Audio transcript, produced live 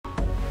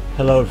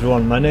Hello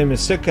everyone, my name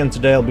is SiC and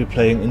today I'll be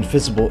playing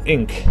Invisible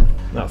Ink.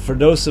 Now for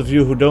those of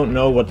you who don't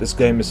know what this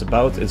game is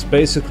about, it's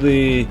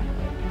basically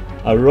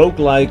a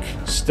roguelike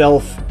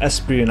stealth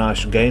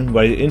espionage game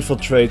where you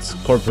infiltrate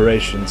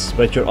corporations,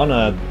 but you're on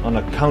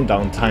a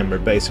countdown timer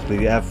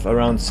basically. You have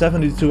around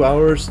 72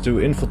 hours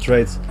to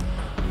infiltrate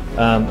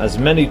as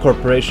many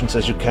corporations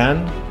as you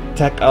can,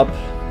 tech up,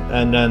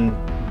 and then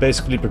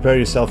basically prepare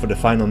yourself for the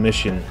final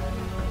mission.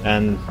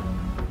 And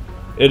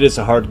it is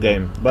a hard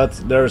game, but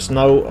there's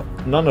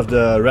none of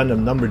the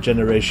random number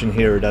generation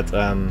here that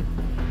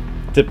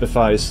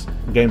typifies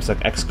games like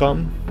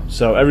XCOM.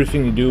 So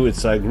everything you do,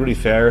 it's like really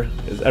fair.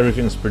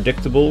 Everything's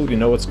predictable. You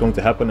know what's going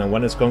to happen and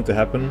when it's going to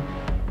happen.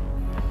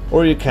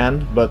 Or you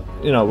can, but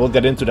you know, we'll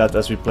get into that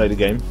as we play the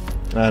game.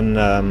 And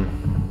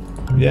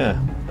yeah,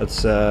 let's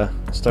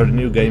start a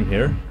new game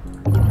here.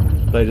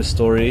 Play the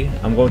story.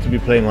 I'm going to be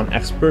playing on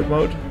expert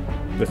mode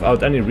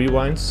without any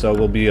rewinds, so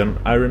we'll be on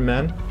Iron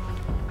Man.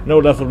 No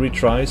level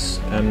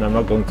retries, and I'm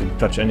not going to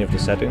touch any of the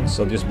settings,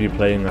 so I'll just be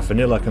playing a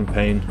vanilla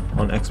campaign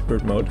on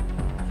expert mode.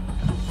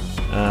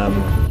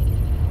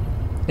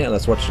 Yeah,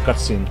 let's watch the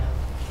cutscene.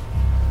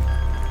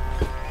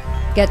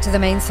 Get to the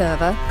main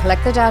server,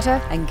 collect the data,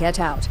 and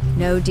get out.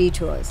 No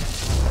detours.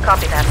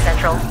 Copy that,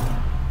 Central.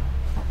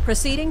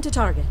 Proceeding to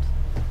target.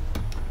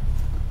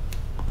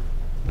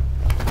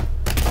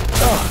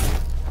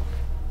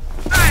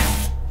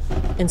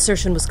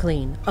 Insertion was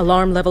clean.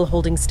 Alarm level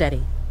holding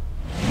steady.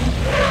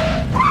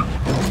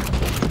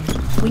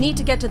 We need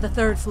to get to the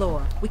 3rd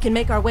floor. We can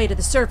make our way to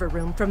the server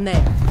room from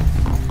there.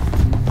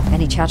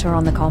 Any chatter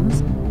on the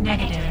comms?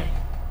 Negative.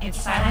 It's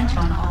silent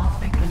on all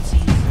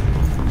frequencies.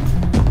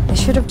 They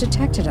should have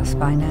detected us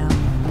by now.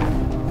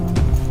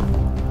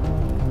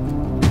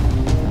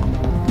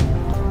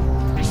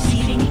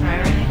 Receiving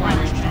priority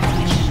wireless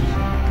transmission.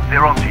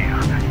 They're onto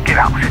you. Get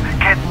out!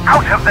 Get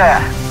out of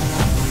there!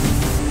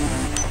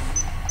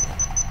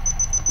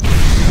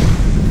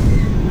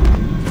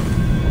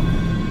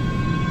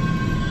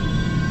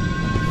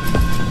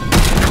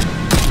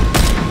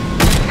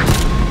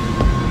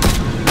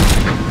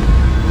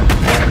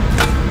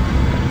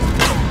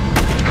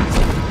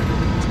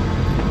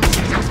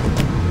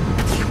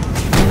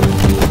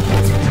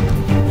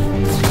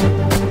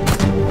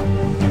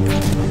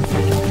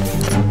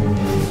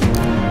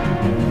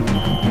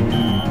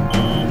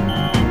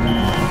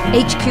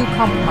 HQ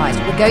compromised.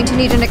 We're going to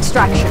need an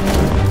extraction.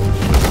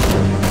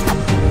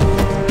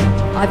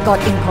 I've got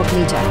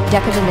Incognita.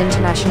 Deckard and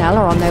International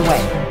are on their way.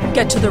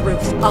 Get to the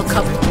roof. I'll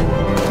cover you.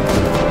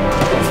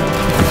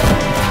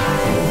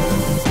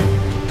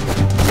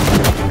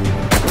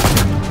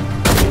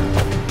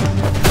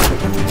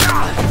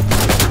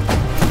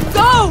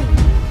 Go!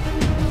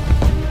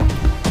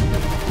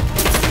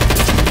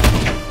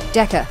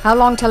 Decker, how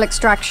long till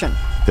extraction?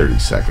 30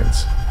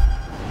 seconds.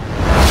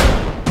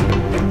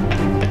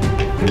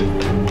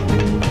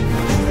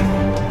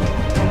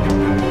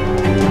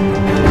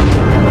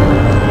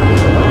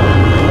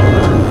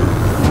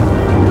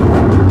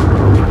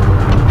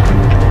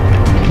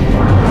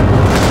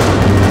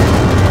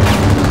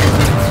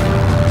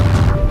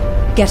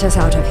 Get us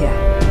out of here.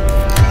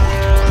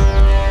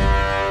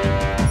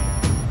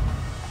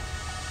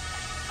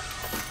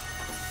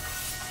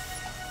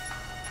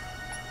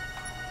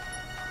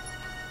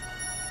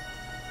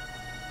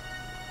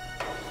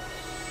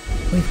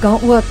 We've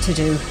got work to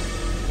do.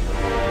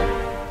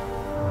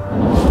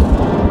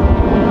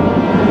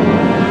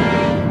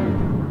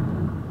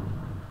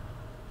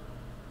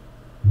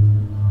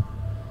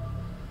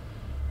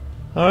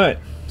 Alright,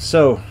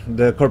 so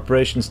the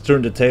corporations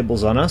turned the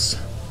tables on us.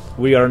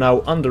 We are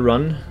now on the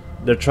run.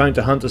 They're trying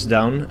to hunt us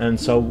down, and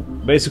so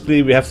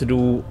basically we have to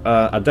do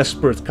a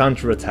desperate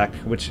counterattack,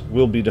 which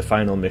will be the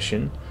final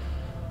mission.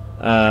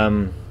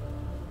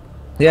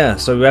 Yeah,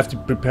 so we have to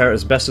prepare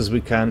as best as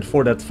we can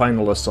for that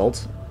final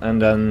assault, and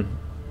then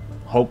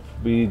hope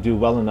we do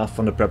well enough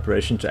on the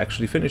preparation to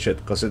actually finish it,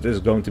 because it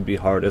is going to be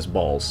hard as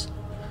balls.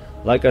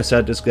 Like I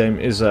said, this game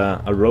is a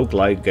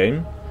roguelike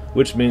game,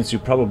 which means you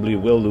probably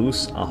will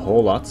lose a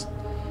whole lot.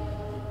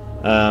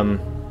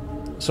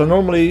 So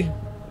normally,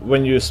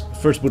 when you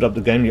first boot up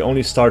the game, you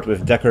only start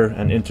with Deckard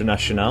and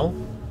International.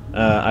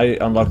 I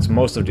unlocked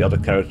most of the other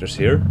characters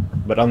here,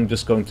 but I'm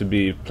just going to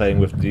be playing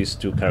with these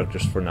two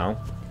characters for now.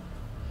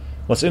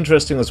 What's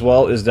interesting as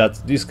well is that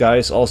these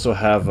guys also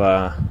have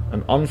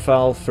an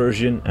on-file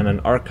version and an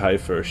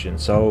archive version.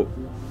 So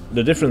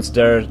the difference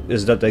there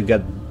is that they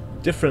get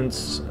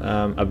different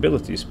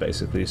abilities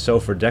basically. So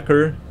for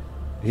Deckard,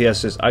 he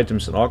has his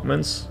items and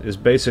augments. His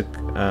basic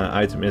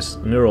item is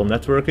neural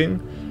networking.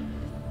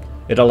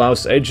 It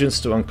allows agents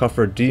to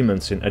uncover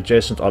demons in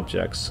adjacent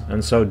objects,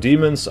 and so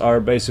demons are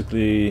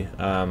basically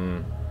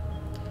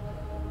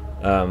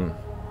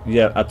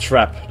yeah, a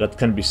trap that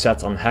can be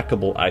set on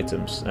hackable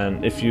items,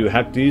 and if you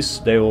hack these,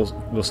 they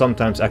will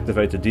sometimes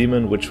activate a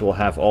demon, which will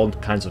have all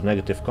kinds of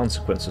negative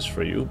consequences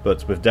for you.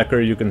 But with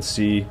Deckard, you can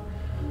see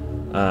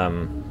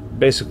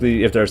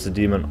basically if there's a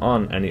demon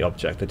on any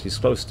object that he's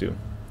close to.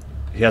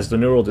 He has the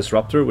Neural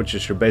Disruptor, which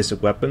is your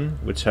basic weapon,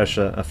 which has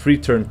a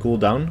 3-turn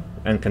cooldown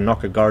and can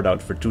knock a guard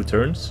out for 2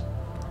 turns.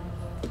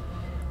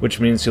 Which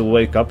means he'll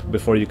wake up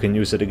before you can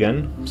use it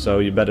again, so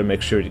you better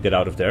make sure you get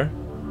out of there.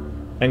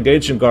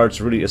 Engaging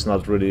guards really is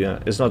not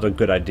a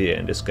good idea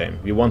in this game.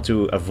 You want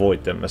to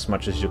avoid them as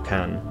much as you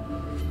can.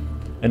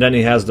 And then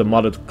he has the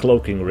modded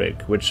cloaking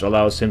rig, which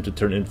allows him to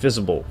turn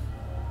invisible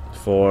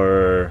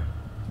for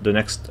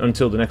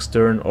until the next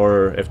turn,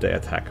 or if they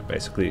attack,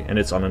 basically. And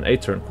it's on an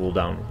 8-turn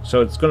cooldown,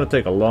 so it's gonna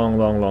take a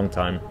long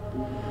time.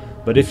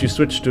 But if you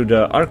switch to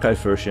the archive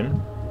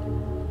version,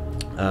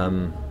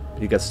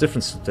 he gets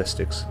different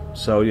statistics.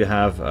 So you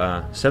have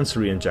a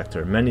sensory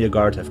injector. Many a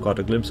guard have caught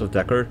a glimpse of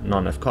Decker,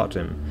 none have caught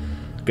him.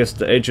 Gives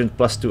the agent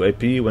 +2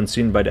 AP when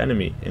seen by the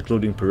enemy,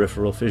 including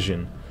peripheral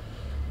vision.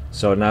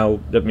 So now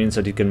that means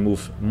that he can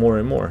move more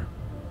and more.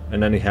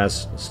 And then he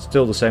has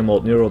still the same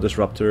old Neural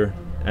Disruptor,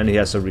 and he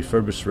has a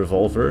refurbished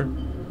revolver,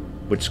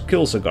 which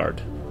kills a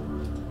guard,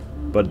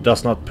 but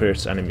does not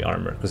pierce enemy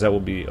armor, because that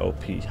will be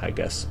OP, I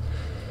guess.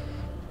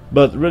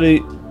 But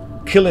really,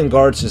 killing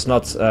guards is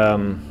not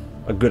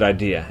a good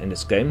idea in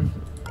this game.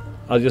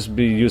 I'll just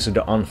be using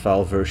the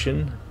on-file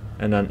version.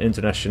 And then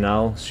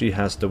Internationale, she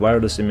has the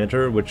wireless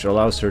emitter, which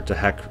allows her to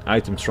hack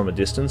items from a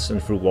distance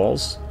and through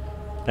walls,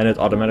 and it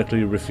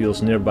automatically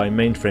reveals nearby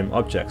mainframe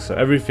objects. So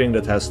everything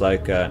that has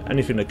like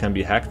anything that can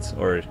be hacked,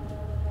 or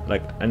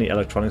like any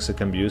electronics that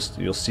can be used,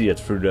 you'll see it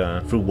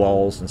through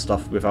walls and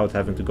stuff without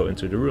having to go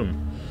into the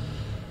room.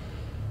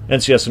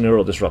 And she has a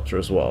Neural Disruptor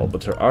as well,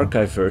 but her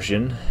archive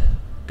version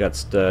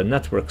gets the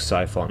network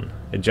siphon.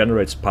 It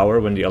generates power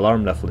when the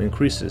alarm level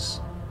increases.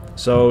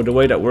 So the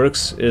way that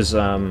works is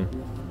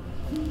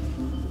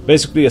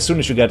basically as soon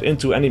as you get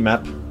into any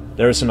map,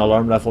 there is an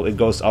alarm level. It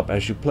goes up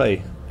as you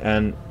play,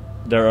 and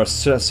there are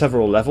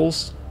several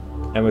levels,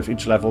 and with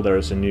each level there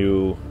is a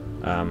new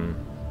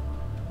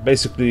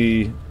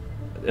basically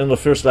in the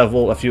first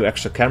level a few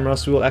extra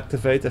cameras will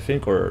activate, I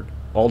think, or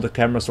all the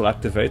cameras will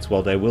activate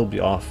while they will be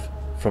off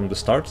from the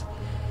start.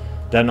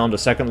 Then on the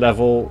second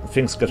level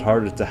things get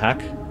harder to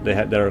hack,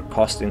 their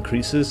cost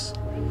increases,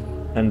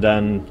 and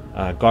then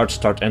guards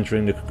start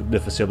entering the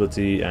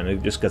facility, and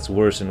it just gets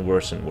worse and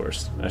worse and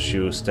worse as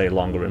you stay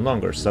longer and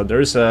longer. So there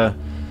is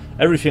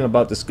everything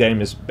about this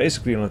game is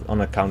basically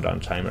on a countdown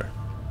timer.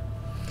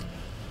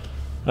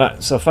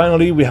 Alright, so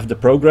finally we have the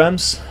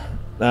programs.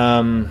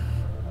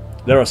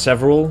 There are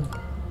several.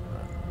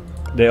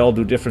 They all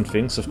do different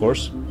things, of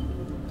course.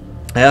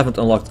 I haven't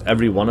unlocked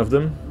every one of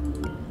them,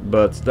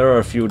 but there are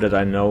a few that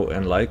I know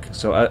and like.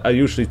 So I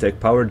usually take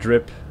Power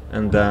Drip,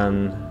 and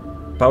then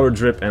Power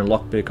Drip and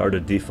Lockpick are the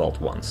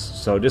default ones.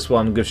 So this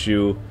one gives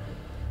you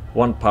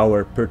 1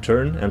 power per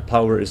turn, and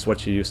power is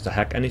what you use to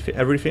hack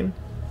everything.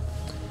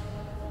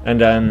 And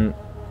then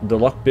the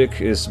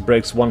Lockpick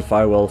breaks 1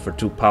 firewall for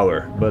 2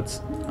 power, but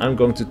I'm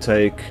going to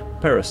take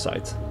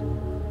Parasite.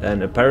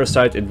 And a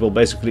Parasite, it will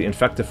basically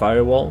infect the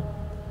firewall.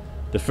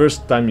 The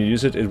first time you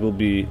use it, it will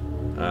be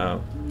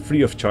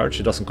free of charge,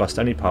 it doesn't cost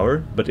any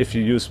power, but if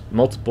you use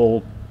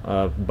multiple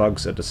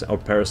bugs or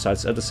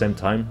parasites at the same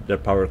time, their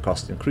power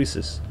cost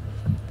increases.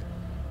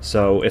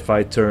 So if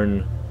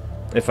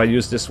I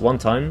use this one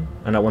time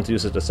and I want to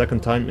use it a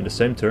second time in the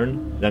same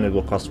turn, then it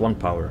will cost 1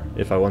 power.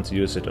 If I want to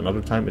use it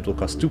another time, it will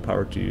cost 2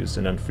 power to use,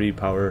 and then 3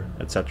 power,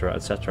 etc,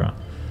 etc.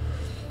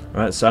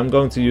 Alright, so I'm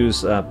going to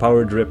use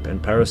Power Drip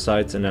and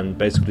Parasite, and then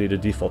basically the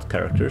default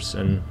characters,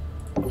 and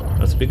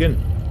let's begin.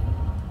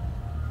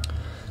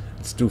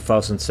 It's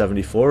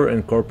 2074,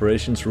 and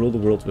corporations rule the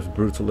world with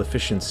brutal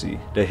efficiency.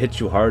 They hit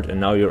you hard and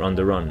now you're on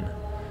the run.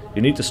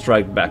 You need to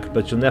strike back,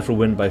 but you'll never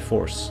win by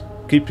force.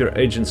 Keep your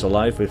agents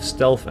alive with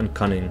stealth and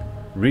cunning.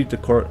 Raid the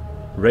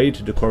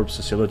corp's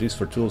facilities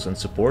for tools and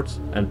support,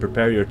 and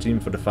prepare your team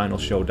for the final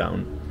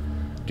showdown.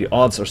 The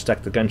odds are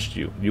stacked against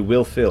you. You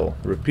will fail,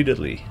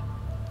 repeatedly.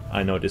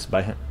 I know this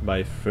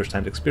by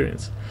first-hand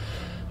experience.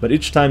 But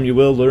each time you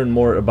will learn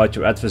more about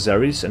your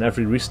adversaries, and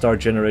every restart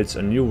generates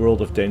a new world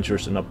of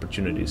dangers and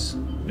opportunities.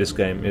 This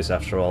game is,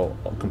 after all,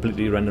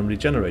 completely randomly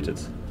generated.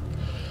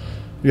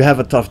 You have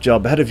a tough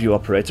job ahead of you,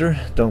 operator.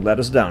 Don't let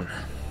us down.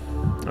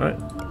 Alright,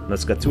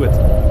 let's get to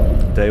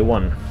it. Day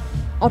 1.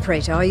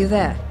 Operator, are you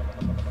there?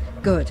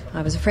 Good.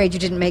 I was afraid you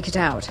didn't make it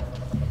out.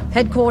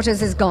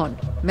 Headquarters is gone.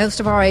 Most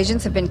of our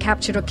agents have been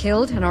captured or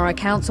killed, and our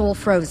accounts all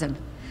frozen.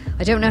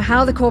 I don't know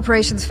how the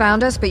corporations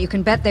found us, but you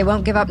can bet they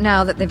won't give up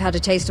now that they've had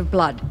a taste of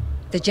blood.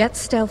 The jet's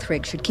stealth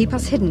rig should keep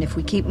us hidden if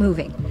we keep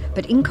moving,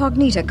 but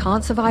Incognita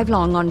can't survive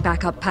long on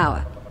backup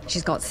power.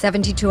 She's got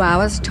 72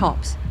 hours,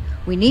 tops.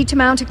 We need to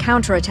mount a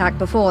counterattack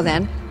before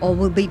then, or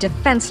we'll be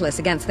defenseless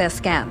against their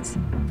scans.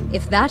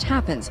 If that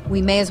happens,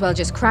 we may as well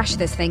just crash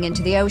this thing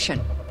into the ocean.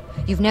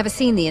 You've never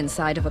seen the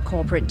inside of a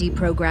corporate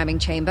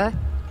deprogramming chamber.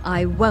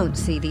 I won't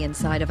see the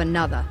inside of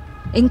another.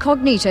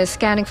 Incognita is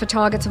scanning for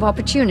targets of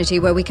opportunity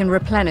where we can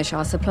replenish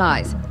our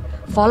supplies.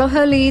 Follow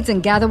her leads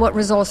and gather what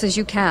resources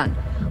you can.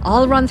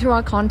 I'll run through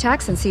our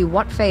contacts and see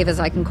what favors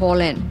I can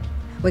call in.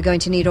 We're going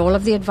to need all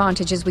of the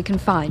advantages we can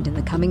find in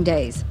the coming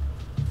days.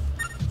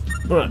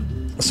 Alright,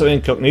 So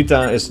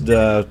Incognita is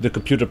the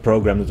computer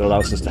program that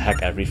allows us to hack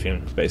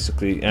everything,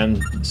 basically,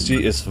 and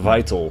C is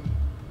vital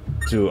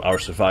to our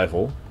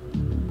survival.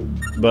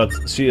 But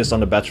C is on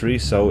the battery,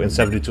 so in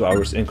 72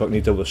 hours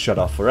Incognita will shut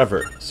off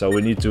forever. So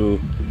we need to...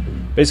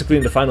 Basically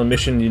in the final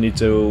mission you need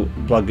to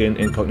plug in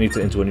Incognita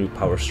into a new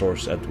power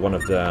source at one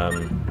of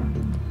the...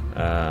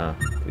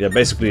 yeah,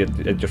 basically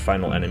at your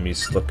final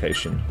enemy's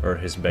location, or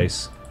his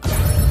base.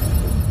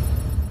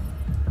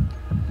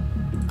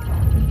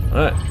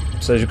 Alright,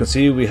 so as you can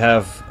see we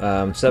have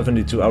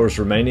 72 hours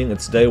remaining.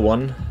 It's day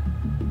 1.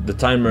 The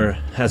timer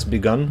has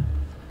begun.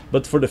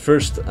 But for the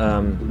first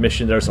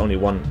mission there's only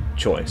one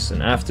choice,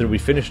 and after we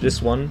finish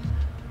this one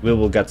we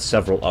will get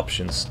several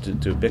options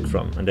to pick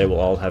from, and they will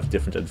all have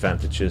different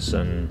advantages,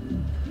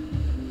 and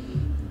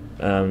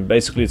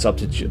basically it's up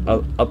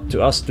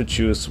to us to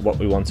choose what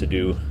we want to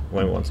do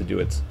when we want to do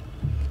it.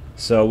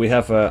 So we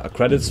have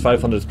credits,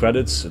 500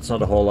 credits, it's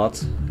not a whole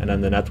lot, and then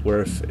the net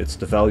worth, it's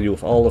the value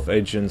of all of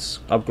agents,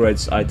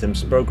 upgrades,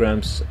 items,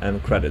 programs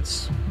and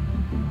credits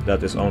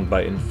that is owned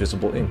by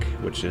Invisible Inc.,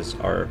 which is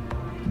our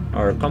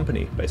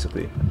company,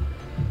 basically.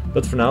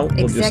 But for now,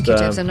 we'll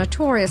Executives are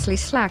notoriously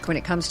slack when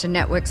it comes to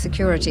network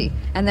security,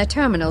 and their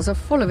terminals are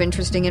full of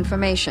interesting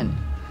information.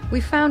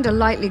 We found a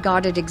lightly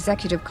guarded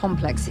executive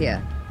complex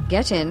here.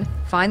 Get in,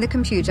 find the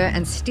computer,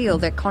 and steal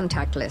their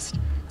contact list.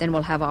 Then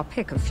we'll have our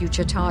pick of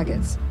future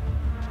targets.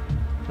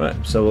 Right,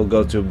 so we'll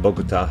go to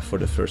Bogota for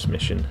the first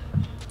mission.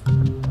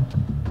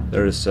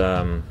 There's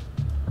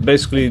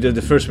basically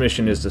the first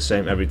mission is the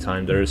same every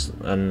time. There's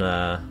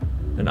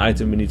an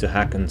item we need to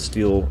hack and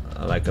steal,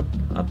 like a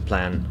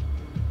plan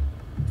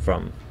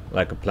from,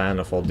 like a plan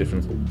of all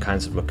different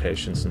kinds of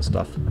locations and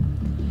stuff.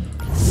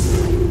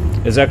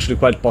 It's actually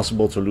quite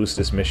possible to lose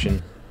this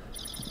mission,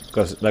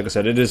 because like I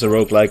said, it is a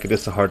roguelike, it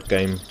is a hard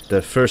game.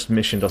 The first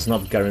mission does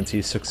not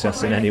guarantee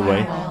success in any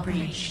way.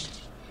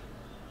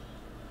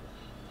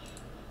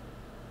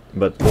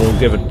 But we'll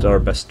give it our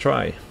best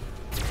try.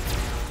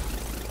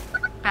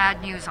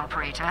 Bad news,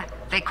 operator.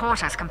 They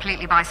caught us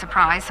completely by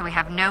surprise, so we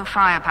have no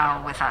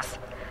firepower with us.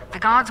 The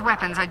guards'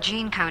 weapons are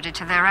gene-coded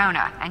to their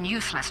owner, and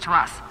useless to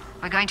us.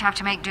 We're going to have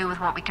to make do with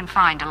what we can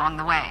find along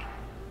the way.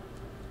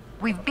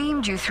 We've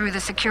beamed you through the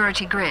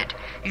security grid.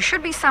 You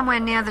should be somewhere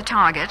near the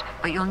target,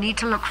 but you'll need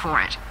to look for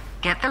it.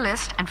 Get the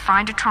list and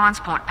find a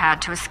transport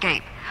pad to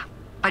escape.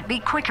 But be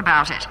quick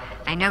about it.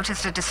 They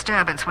noticed a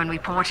disturbance when we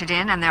ported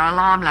in, and their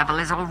alarm level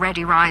is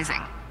already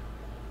rising.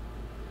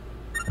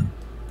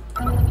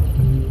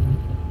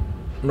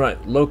 Right,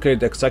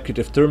 locate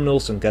executive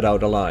terminals and get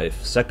out alive.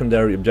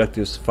 Secondary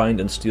objectives, find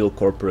and steal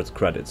corporate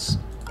credits.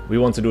 We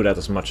want to do that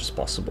as much as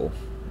possible,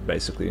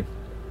 basically.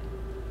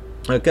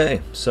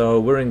 Okay, so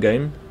we're in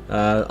game.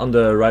 On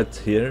the right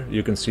here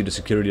you can see the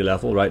security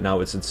level. Right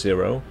now it's at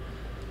 0.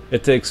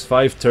 It takes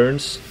 5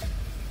 turns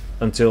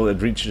until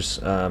it reaches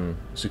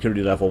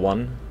security level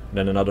 1,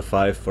 then another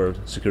 5 for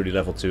security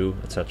level 2,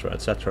 etc,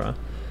 etc.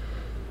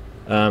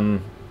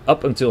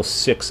 Up until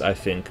 6 I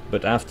think,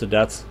 but after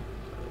that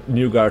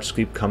new guards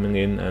keep coming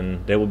in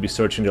and they will be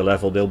searching the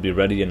level, they'll be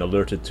ready and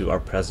alerted to our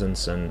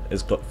presence, and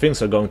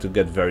things are going to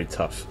get very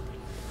tough.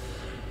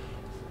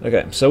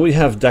 Okay, so we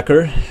have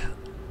Decker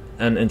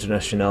and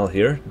International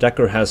here.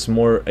 Decker has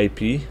more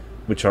AP,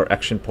 which are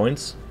action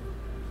points,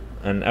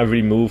 and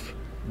every move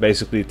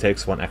basically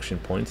takes 1 action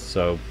point,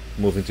 so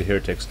moving to here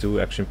takes 2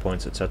 action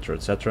points, etc,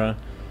 etc.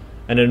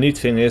 And the neat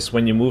thing is,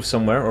 when you move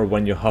somewhere or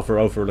when you hover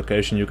over a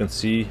location, you can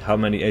see how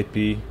many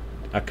AP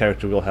a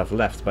character will have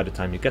left by the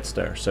time he gets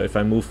there. So if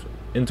I move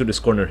into this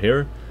corner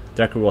here,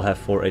 Decker will have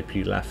 4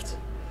 AP left.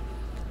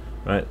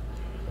 Right?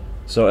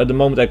 So at the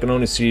moment I can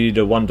only see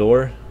the one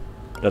door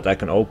that I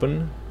can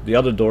open. The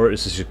other door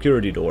is a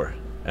security door,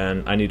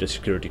 and I need a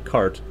security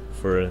card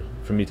for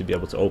me to be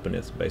able to open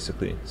it,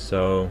 basically.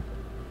 So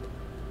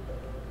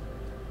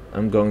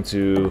I'm going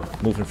to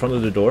move in front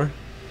of the door.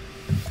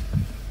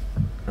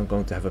 I'm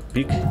going to have a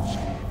peek.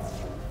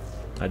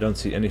 I don't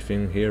see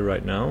anything here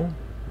right now,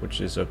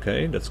 which is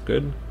okay, that's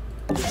good.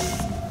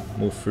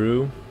 Move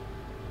through,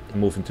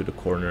 move into the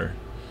corner.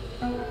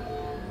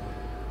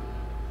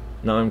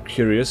 Now I'm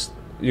curious.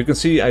 You can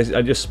see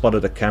I just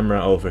spotted a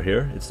camera over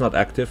here. It's not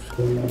active.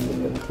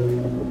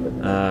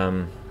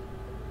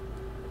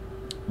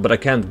 But I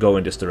can't go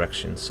in this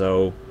direction,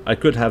 so I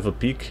could have a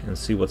peek and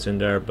see what's in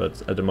there,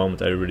 but at the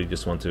moment I really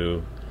just want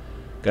to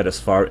get as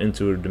far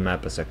into the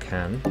map as I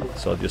can.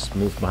 So I'll just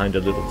move behind the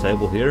little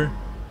table here.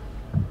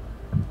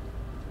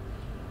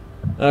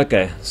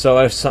 Okay, so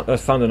I've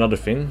found another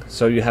thing.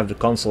 So you have the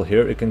console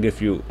here, it can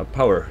give you a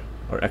power,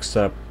 or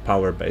extra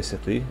power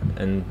basically,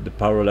 and the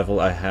power level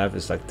I have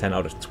is like 10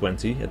 out of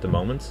 20 at the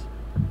moment.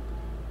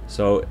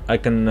 So I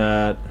can,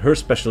 her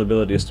special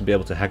ability is to be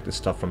able to hack this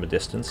stuff from a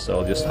distance, so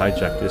I'll just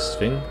hijack this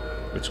thing,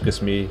 which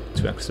gives me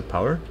 2 extra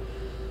power,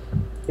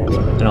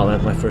 and I'll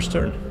end my first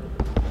turn.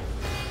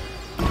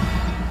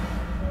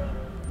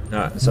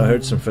 Alright, so I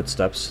heard some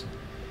footsteps.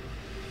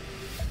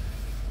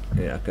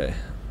 Yeah, okay.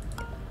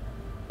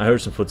 I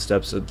heard some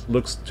footsteps. It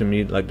looks to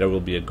me like there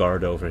will be a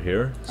guard over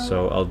here,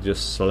 so I'll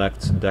just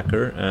select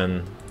Decker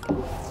and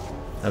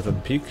have a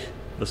peek.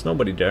 There's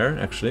nobody there,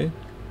 actually.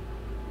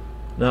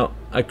 Now,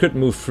 I could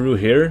move through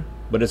here,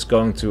 but it's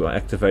going to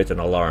activate an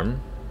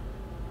alarm,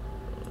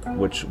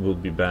 which will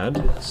be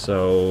bad.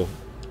 So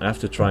I have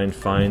to try and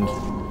find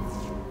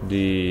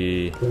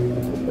the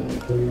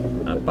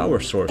power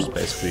source,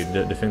 basically,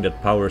 the thing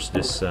that powers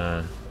this.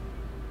 You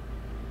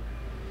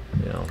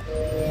know,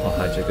 I'll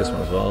hijack this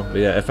one as well. But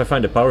yeah, if I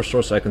find the power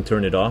source, I can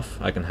turn it off.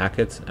 I can hack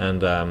it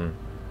and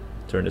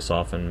turn this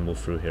off and move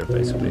through here,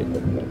 basically.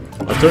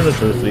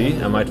 Alternatively,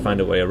 I might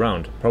find a way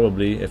around.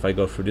 Probably, if I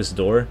go through this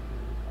door,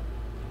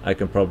 I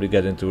can probably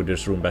get into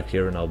this room back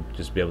here, and I'll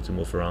just be able to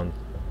move around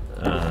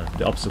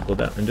the obstacle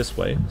that in this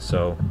way.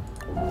 So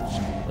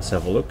let's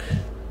have a look.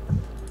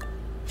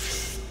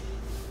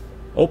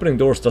 Opening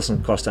doors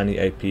doesn't cost any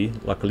AP,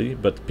 luckily,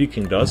 but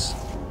peeking does.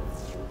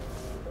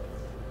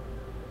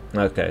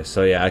 Okay,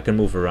 so yeah, I can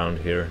move around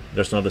here.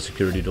 There's not a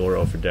security door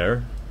over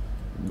there.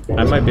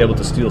 I might be able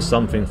to steal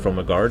something from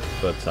a guard,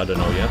 but I don't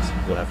know yet.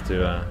 We'll have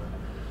to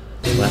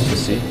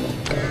see.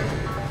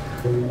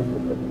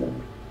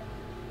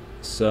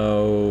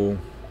 So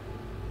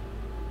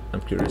I'm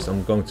curious.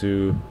 I'm going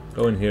to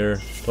go in here,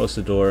 close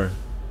the door,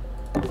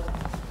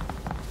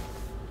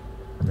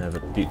 and have a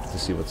peek to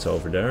see what's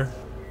over there.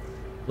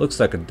 Looks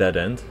like a dead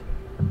end,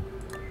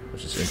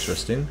 which is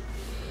interesting.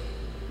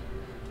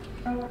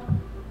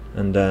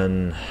 And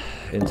then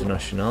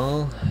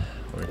International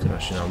or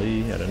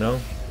Internationally, I don't know.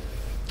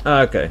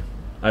 Okay,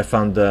 I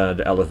found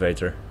the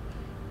elevator.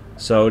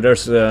 So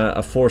there's a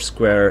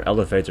 4-square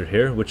elevator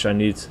here, which I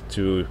need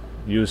to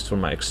use for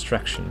my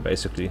extraction,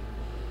 basically.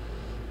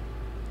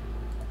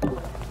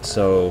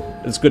 So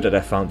it's good that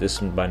I found this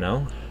by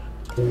now.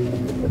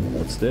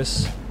 What's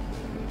this?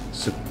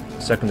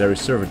 Secondary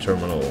server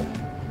terminal.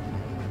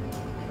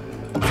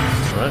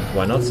 Alright,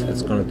 why not?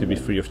 It's going to be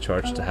free of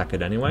charge to hack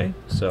it anyway.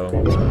 So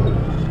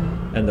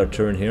end our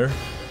turn here.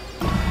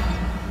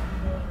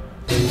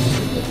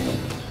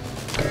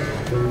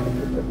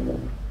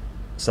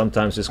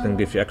 Sometimes this can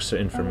give you extra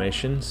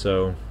information,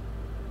 so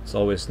it's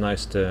always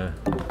nice to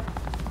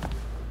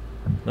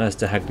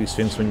hack these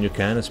things when you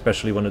can,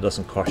 especially when it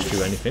doesn't cost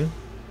you anything.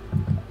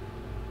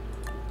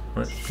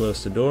 Right,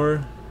 close the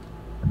door.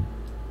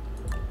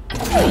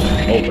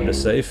 Open the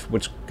safe,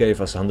 which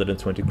gave us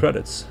 120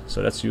 credits,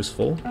 so that's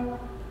useful.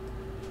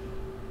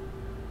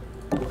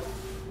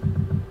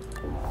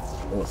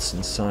 What's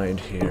inside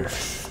here?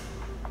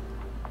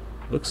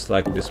 Looks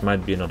like this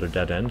might be another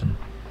dead end.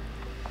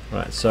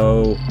 Right,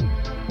 so...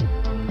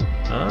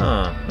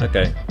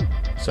 okay.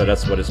 So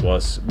that's what it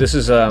was. This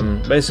is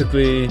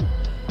basically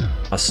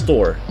a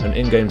store, an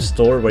in-game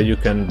store where you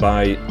can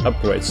buy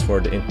upgrades for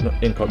the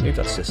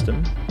Incognita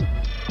system.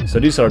 So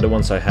these are the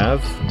ones I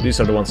have. These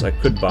are the ones I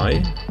could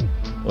buy.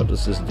 What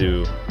does this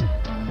do?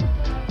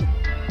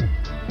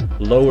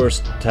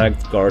 Lowers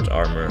tagged guard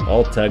armor.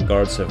 All tagged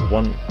guards have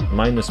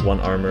 -1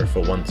 armor for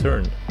 1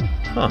 turn.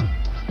 Huh.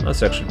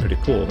 That's actually pretty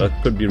cool. That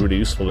could be really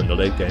useful in the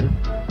late game.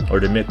 Or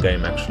the mid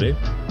game, actually.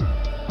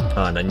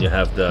 And then you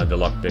have the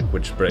lockpick,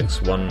 which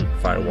breaks 1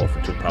 firewall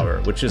for 2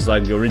 power, which is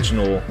like the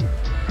original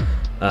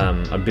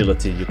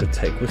ability you could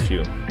take with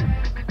you.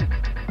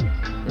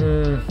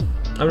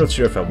 I'm not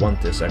sure if I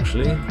want this,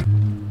 actually.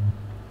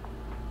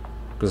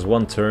 Because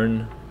 1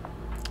 turn,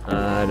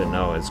 I don't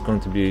know, it's going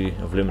to be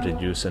of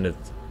limited use, and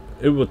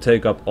it will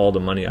take up all the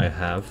money I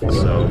have,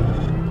 so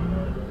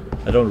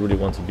I don't really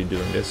want to be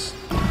doing this.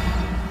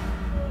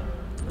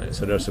 Right,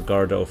 so there's a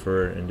guard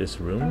over in this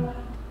room.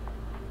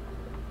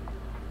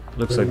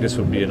 Looks like this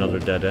would be another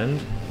dead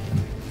end.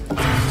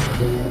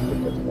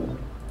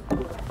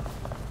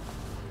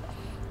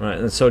 Right,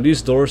 and so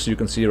these doors you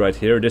can see right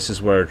here, this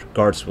is where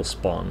guards will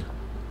spawn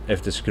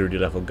if the security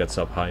level gets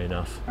up high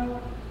enough.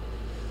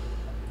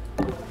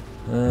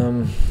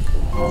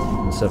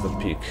 Let's have a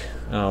peek.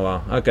 Oh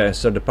wow, okay,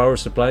 so the power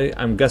supply,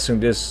 I'm guessing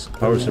this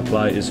power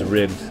supply is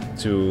rigged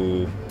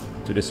to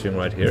this thing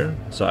right here,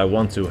 so I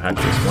want to hack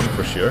this one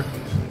for sure.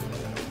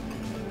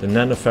 The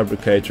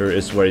nanofabricator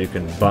is where you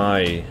can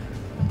buy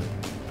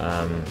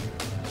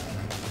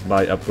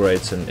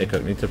upgrades and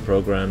Incognita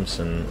programs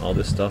and all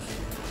this stuff.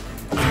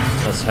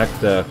 Let's hack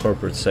the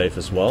corporate safe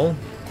as well,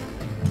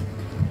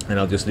 and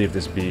I'll just leave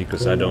this be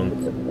because I don't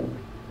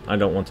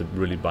want to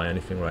really buy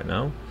anything right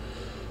now.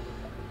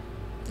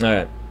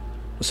 Alright,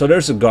 so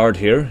there's a guard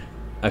here.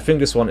 I think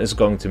this one is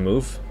going to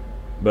move,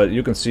 but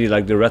you can see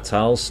like the red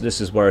tiles, this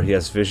is where he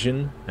has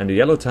vision, and the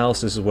yellow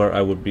tiles, this is where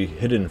I would be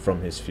hidden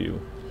from his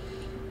view.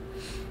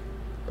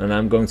 And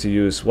I'm going to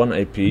use 1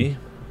 AP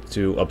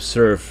to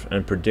observe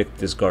and predict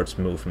this guard's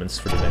movements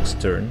for the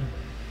next turn.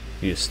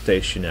 He is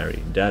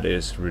stationary. That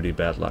is really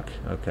bad luck.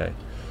 Okay.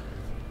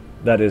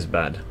 That is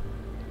bad.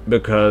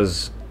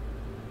 Because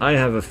I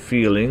have a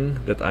feeling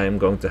that I am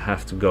going to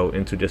have to go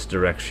into this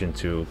direction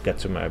to get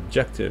to my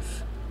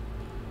objective.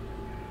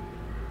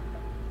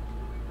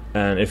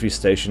 And if he's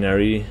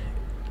stationary,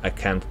 I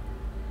can't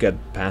get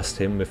past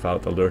him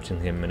without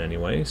alerting him in any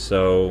way.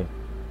 So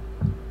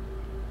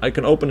I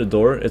can open the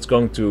door. It's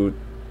going to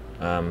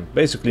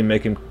basically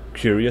make him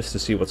curious to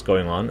see what's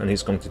going on, and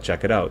he's going to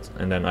check it out,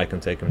 and then I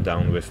can take him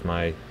down with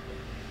my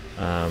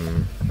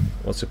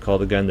what's it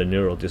called again? The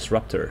neural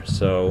disruptor.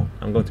 So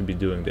I'm going to be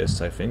doing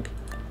this, I think.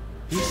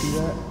 You see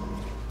that?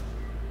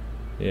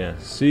 Yeah,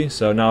 see?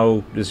 So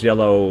now this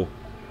yellow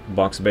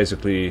box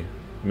basically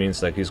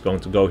means like he's going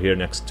to go here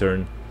next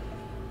turn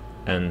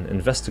and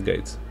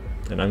investigate.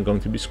 And I'm going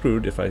to be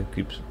screwed if I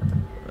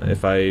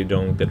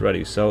don't get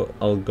ready. So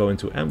I'll go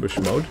into ambush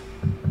mode.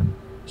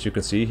 As you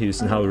can see,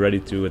 he's now ready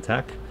to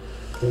attack.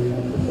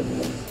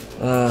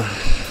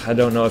 I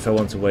don't know if I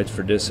want to wait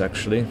for this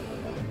actually.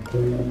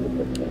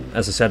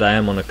 As I said, I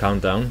am on a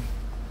countdown.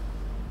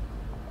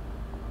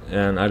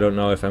 And I don't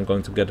know if I'm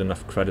going to get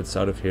enough credits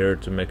out of here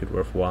to make it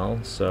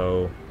worthwhile,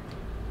 so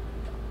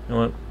you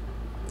know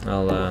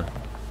what?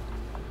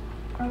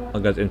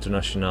 I'll get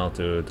International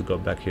to go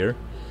back here.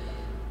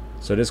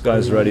 So this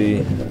guy's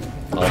ready.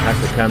 I'll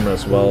hack the camera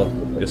as well,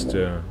 just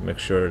to make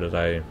sure that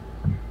I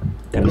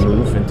can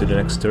move into the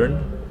next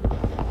turn.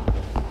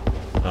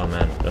 Oh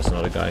man, there's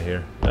another guy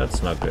here.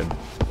 That's not good.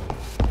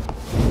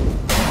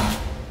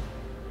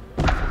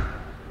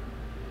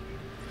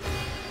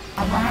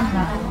 Alarm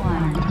level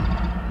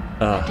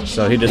 1.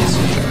 So he didn't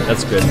see me.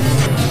 That's good.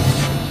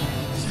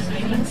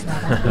 Surveillance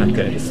level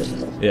Okay.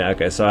 Yeah,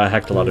 okay, so I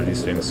hacked a lot of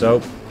these things.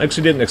 So, I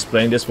actually didn't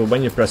explain this, but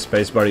when you press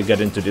spacebar you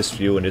get into this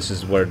view, and this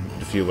is where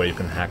the view where you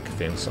can hack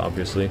things,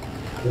 obviously.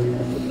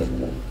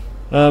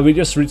 We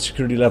just reached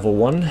security level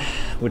 1,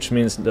 which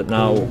means that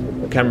now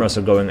cameras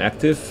are going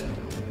active.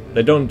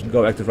 They don't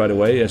go active right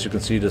away, as you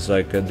can see there's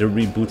like, they're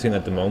rebooting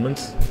at the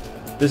moment.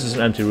 This is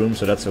an empty room,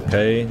 so that's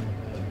okay.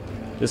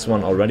 This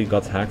one already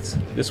got hacked.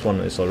 This one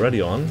is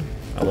already on.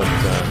 I want to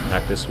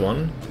hack this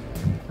one.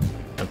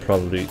 And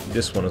probably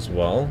this one as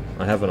well.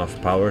 I have enough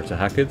power to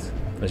hack it.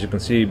 As you can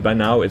see, by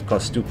now it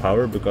costs 2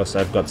 power because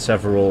I've got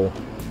several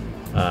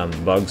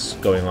bugs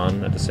going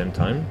on at the same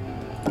time.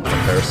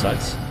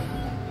 Parasites.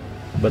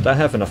 But I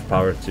have enough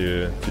power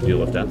to deal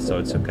with that, so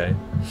it's okay.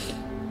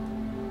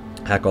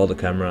 Hack all the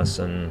cameras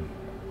and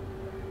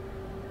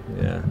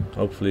yeah,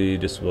 hopefully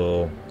this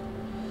will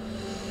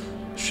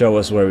show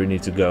us where we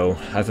need to go.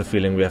 I have a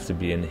feeling we have to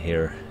be in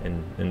here,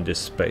 in this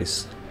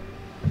space.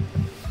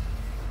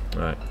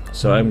 Alright,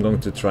 so I'm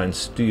going to try and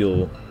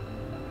steal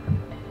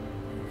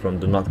from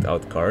the knocked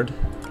out card.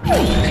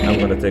 I'm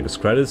going to take his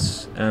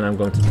credits, and I'm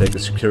going to take a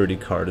security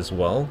card as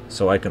well,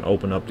 so I can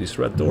open up these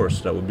red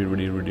doors. That would be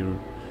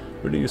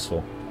really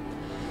useful.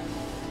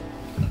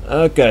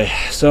 Okay,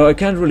 so I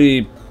can't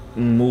really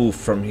move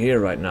from here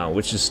right now,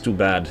 which is too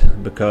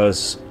bad,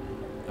 because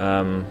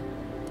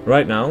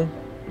right now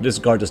this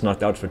guard is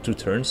knocked out for 2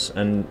 turns,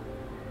 and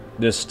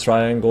this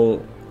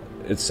triangle,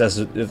 it says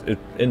it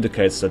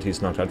indicates that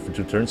he's knocked out for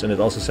 2 turns, and it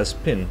also says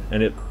pin,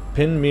 and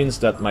pin means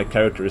that my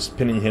character is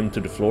pinning him to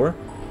the floor.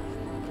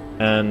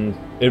 And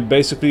it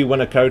basically,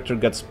 when a character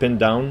gets pinned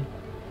down,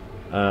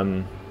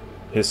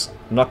 his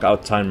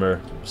knockout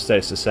timer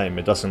stays the same.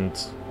 It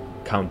doesn't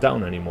count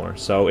down anymore.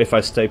 So if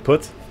I stay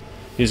put,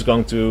 he's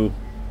going to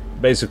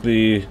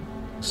basically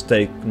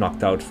stay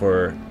knocked out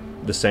for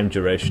the same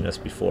duration as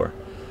before.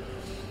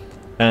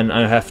 And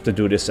I have to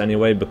do this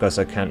anyway because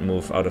I can't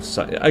move out of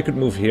sight. I could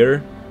move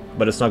here,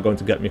 but it's not going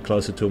to get me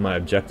closer to my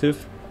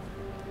objective.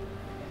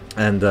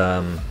 And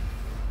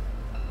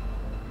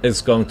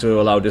it's going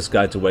to allow this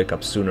guy to wake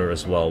up sooner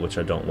as well, which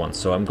I don't want.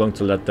 So I'm going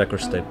to let Decker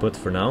stay put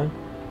for now.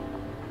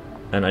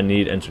 And I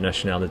need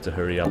Internationality to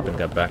hurry up and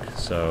get back,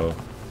 so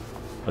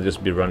I'll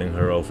just be running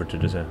her over to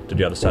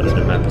the other side of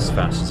the map as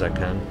fast as I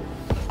can.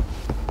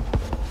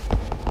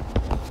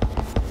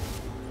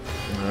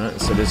 Alright,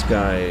 so this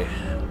guy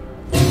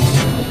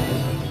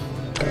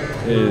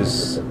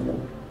is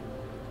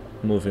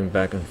moving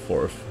back and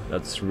forth.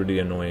 That's really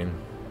annoying.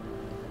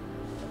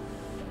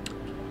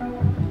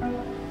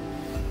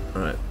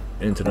 Alright,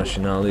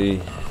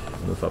 Internationally,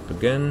 move up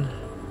again.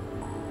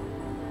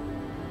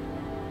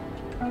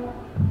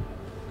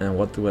 And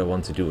what do I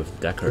want to do with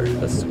Decker?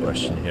 That's the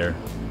question here.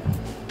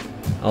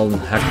 I'll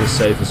hack the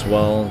safe as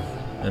well,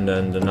 and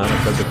then the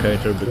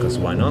nanofabricator, because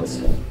why not?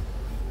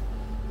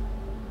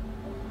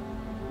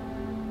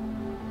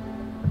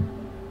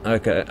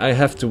 Okay, I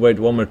have to wait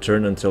 1 more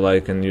turn until I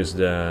can use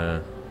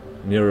the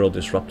neural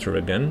disruptor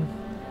again.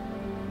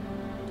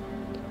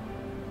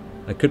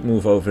 I could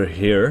move over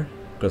here,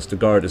 because the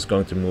guard is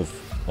going to move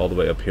all the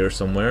way up here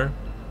somewhere.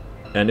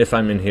 And if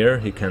I'm in here,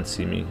 he can't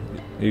see me.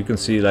 You can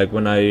see, like,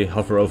 when I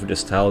hover over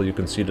this tile, you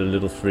can see the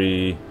little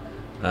 3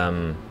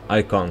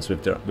 icons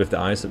with the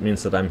eyes. That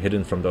means that I'm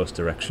hidden from those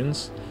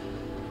directions.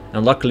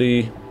 And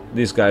luckily,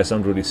 these guys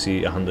don't really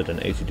see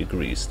 180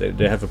 degrees.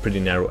 They have a pretty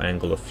narrow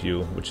angle of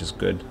view, which is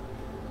good.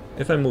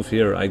 If I move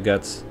here, I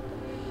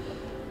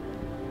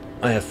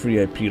have 3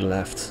 AP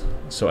left.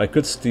 So I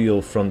could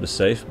steal from the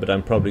safe, but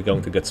I'm probably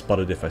going to get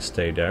spotted if I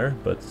stay there.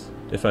 But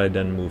if I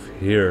then move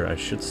here, I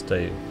should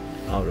stay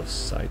out of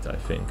sight, I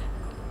think.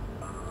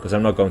 Because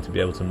I'm not going to be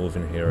able to move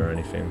in here or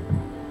anything.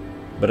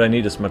 But I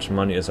need as much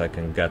money as I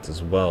can get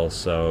as well,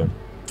 so...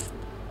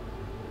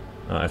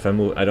 if I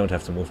move, I don't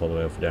have to move all the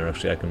way over there.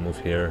 Actually, I can move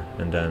here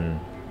and then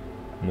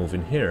move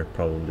in here,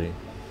 probably.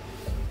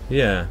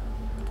 Yeah,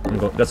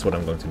 that's what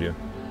I'm going to do.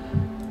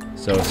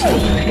 So still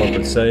in the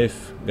corporate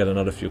safe, get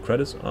another few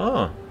credits.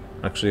 Ah,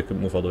 actually I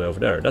could move all the way over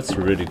there. That's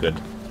really good.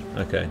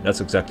 Okay, that's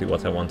exactly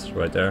what I want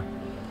right there.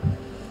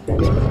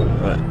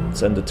 Right,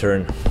 let's end the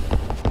turn.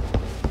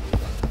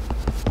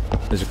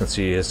 As you can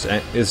see,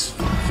 his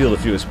field of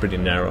view is pretty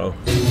narrow.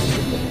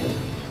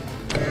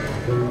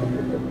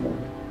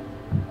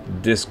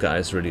 This guy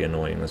is really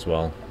annoying as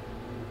well.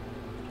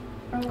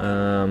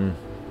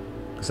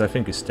 Because I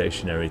think he's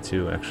stationary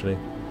too, actually.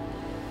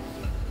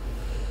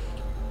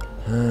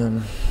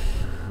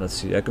 Let's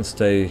see, I can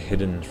stay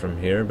hidden from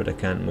here, but I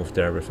can't move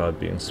there without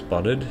being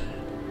spotted.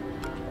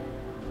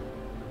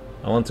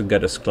 I want to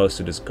get as close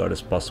to this guard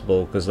as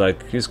possible, because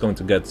like he's going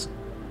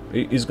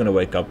to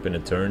wake up in a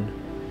turn,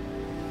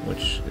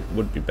 which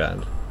would be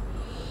bad.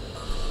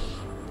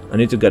 I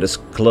need to get as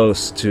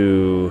close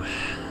to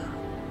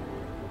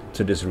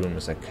this room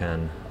as I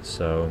can,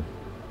 so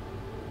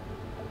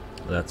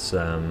that's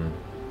yeah,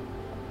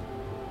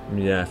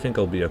 I think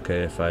I'll be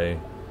okay if I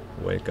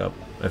wake up.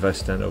 If I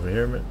stand over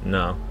here,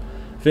 no.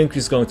 I think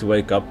he's going to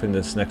wake up in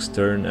this next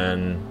turn,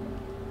 and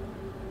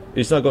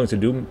he's not going to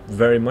do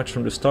very much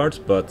from the start,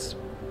 but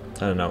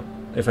I don't know.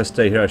 If I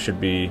stay here, I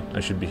should be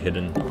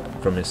hidden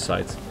from his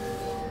sight.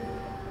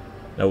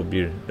 That would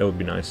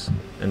be nice.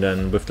 And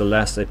then with the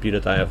last AP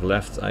that I have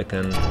left, I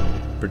can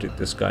predict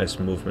this guy's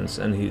movements,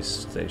 and he's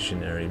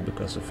stationary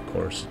because of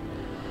course.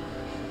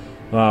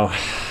 Wow,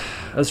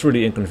 that's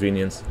really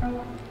inconvenient.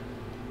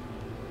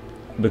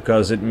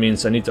 Because it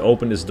means I need to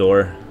open this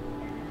door.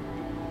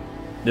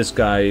 This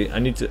guy,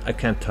 I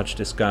can't touch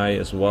this guy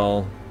as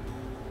well.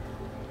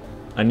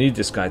 I need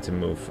this guy to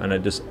move,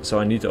 and so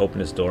I need to open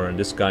this door, and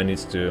this guy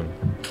needs to.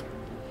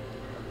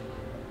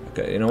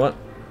 Okay, you know what?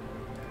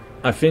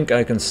 I think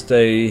I can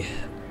stay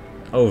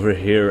over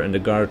here, and the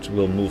guard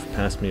will move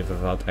past me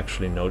without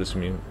actually noticing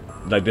me.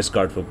 Like this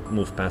guard will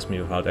move past me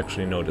without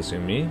actually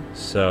noticing me.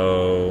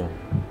 So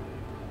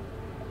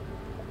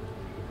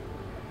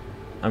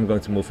I'm going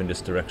to move in this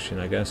direction,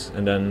 I guess.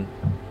 And then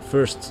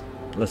first,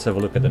 let's have a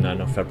look at the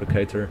nano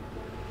fabricator.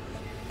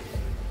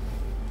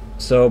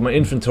 So my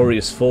inventory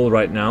is full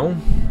right now.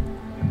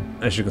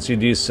 As you can see,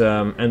 these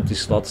empty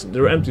slots,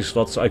 they're empty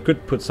slots, so I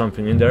could put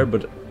something in there,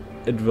 but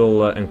it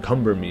will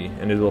encumber me,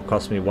 and it will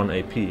cost me 1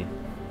 AP.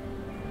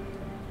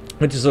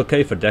 Which is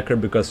okay for Decker,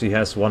 because he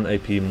has 1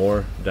 AP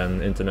more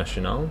than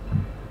International.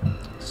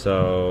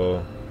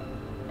 So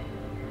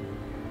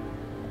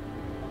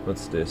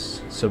what's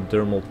this?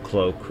 Subdermal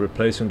cloak.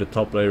 Replacing the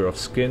top layer of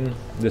skin.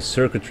 This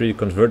circuitry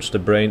converts the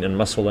brain and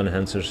muscle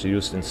enhancers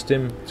used in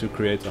STIM to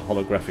create a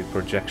holographic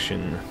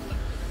projection.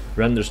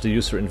 Renders the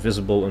user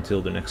invisible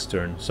until the next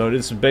turn. So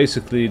it's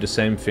basically the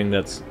same thing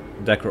that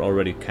Decker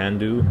already can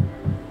do,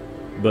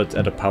 but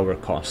at a power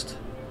cost.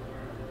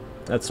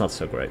 That's not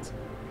so great.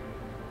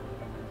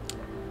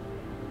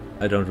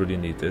 I don't really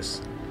need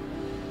this.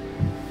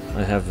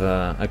 I have,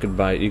 I could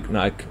buy,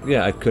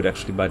 yeah, I could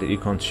actually buy the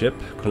Econ chip.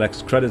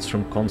 Collects credits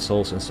from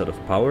consoles instead of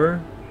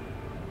power.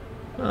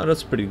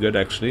 That's pretty good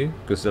actually,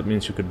 because that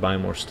means you could buy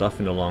more stuff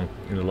in the long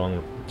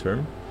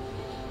term.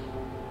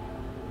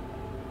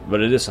 But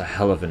it is a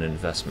hell of an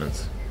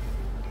investment.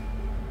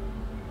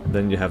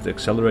 Then you have the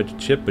accelerated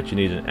chip, but you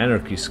need an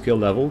anarchy skill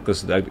level,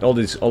 because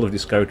all of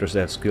these characters, they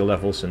have skill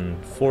levels in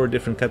 4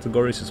 different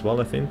categories as well,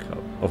 I think,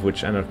 of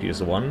which anarchy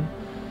is 1.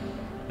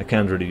 I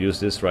can't really use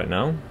this right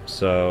now.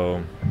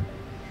 So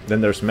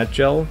then there's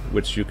Medgel,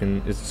 which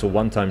it's a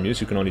one-time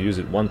use. You can only use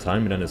it one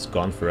time, and then it's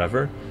gone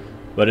forever.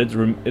 But it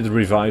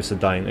revives a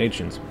dying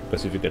agent,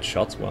 because if you get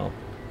shot, well,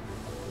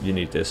 you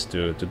need this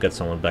to get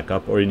someone back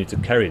up, or you need to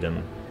carry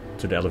them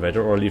to the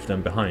elevator or leave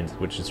them behind,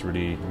 which is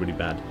really, really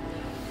bad.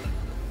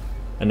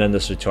 And then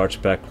there's the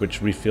charge pack,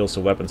 which refills a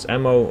weapon's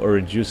ammo or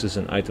reduces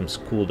an item's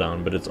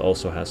cooldown, but it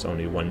also has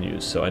only 1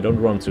 use. So I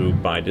don't want to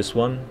buy this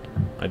one.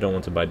 I don't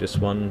want to buy this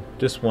one.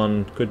 This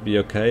one could be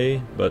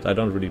okay, but I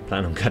don't really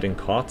plan on getting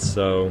caught,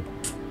 so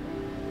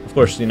of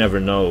course you never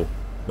know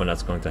when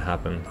that's going to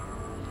happen.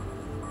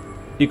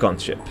 Econ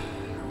chip.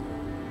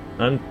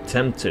 I'm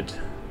tempted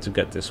to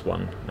get this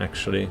one,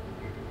 actually.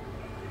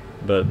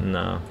 But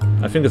no.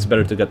 I think it's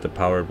better to get the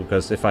power,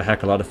 because if I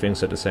hack a lot of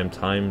things at the same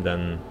time,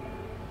 then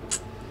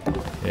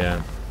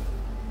yeah.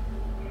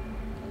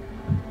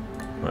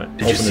 Right,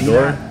 open the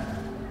door.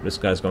 This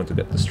guy's going to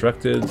get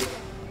distracted.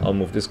 I'll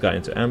move this guy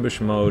into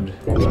ambush mode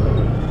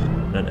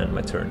and end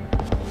my turn.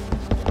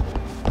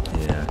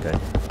 Yeah, okay.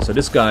 So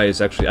this guy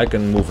is actually, I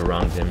can move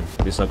around him.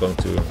 He's not going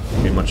to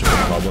be much of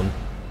a problem.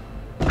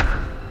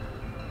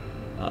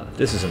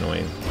 This is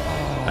annoying.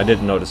 I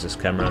didn't notice his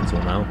camera until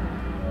now.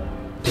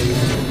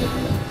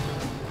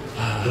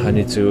 I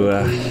need to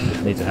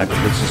hack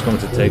it. It's just going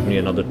to take me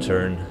another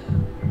turn.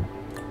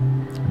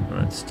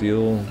 Alright,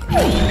 steal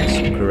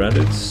some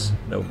credits.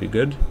 That would be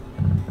good.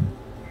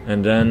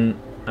 And then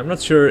I'm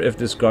not sure if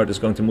this guard is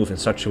going to move in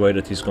such a way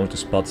that he's going to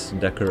spot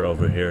Decker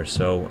over here,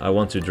 so I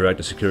want to drag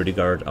the security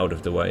guard out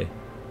of the way.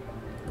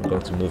 I'm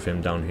going to move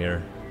him down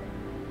here,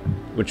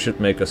 which should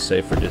make us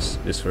safe for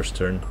this first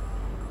turn.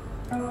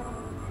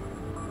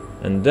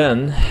 And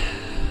then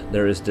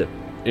there is the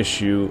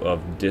issue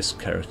of this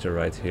character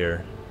right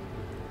here.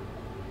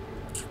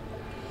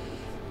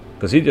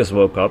 Because he just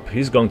woke up.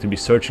 He's going to be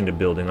searching the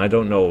building. I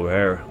don't know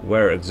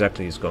where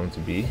exactly he's going to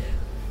be.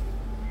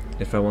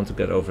 If I want to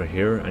get over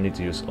here, I need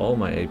to use all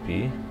my AP.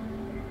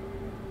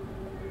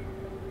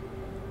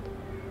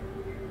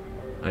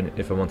 And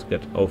if I want to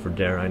get over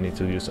there, I need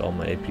to use all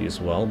my AP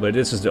as well. But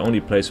this is the only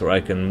place where I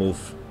can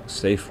move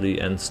safely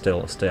and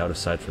still stay out of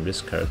sight from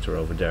this character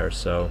over there.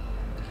 So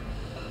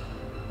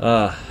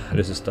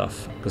this is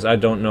tough, because I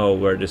don't know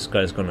where this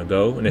guy's gonna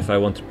go, and if I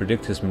want to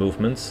predict his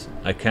movements,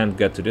 I can't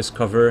get to this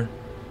cover,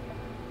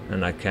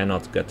 and I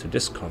cannot get to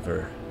this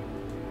cover,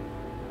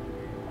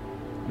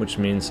 which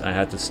means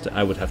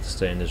I would have to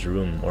stay in this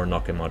room or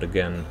knock him out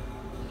again.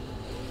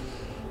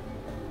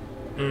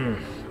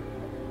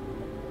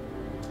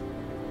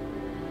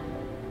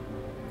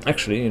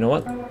 Actually, you know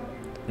what?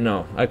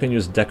 No, I can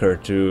use Decker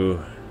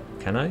to...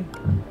 Can I?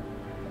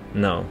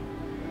 No.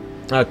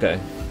 Okay.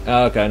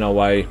 Okay, I know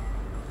why.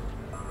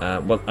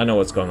 I know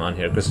what's going on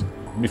here, because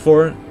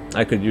before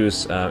I could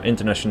use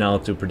International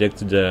to predict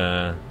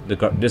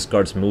this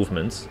guard's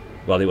movements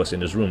while he was in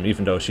this room,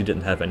 even though she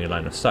didn't have any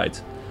line of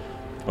sight,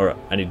 or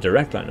any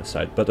direct line of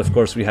sight. But of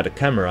course we had a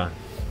camera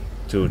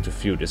to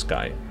view this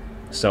guy,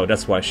 so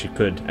that's why she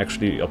could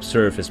actually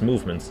observe his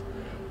movements,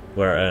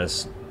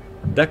 whereas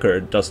Decker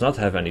does not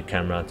have any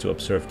camera to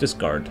observe this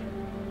guard.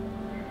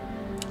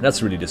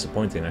 That's really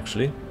disappointing,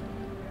 actually.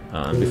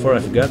 Before I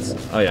forget,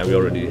 oh yeah, we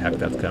already hacked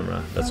that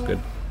camera. That's good.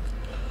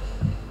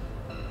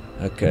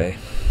 Okay,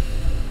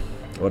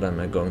 what am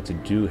I going to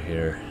do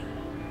here?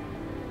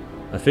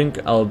 I think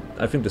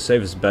the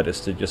safest bet is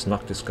to just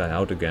knock this guy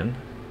out again.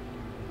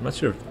 I'm not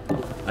sure.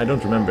 I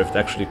don't remember if it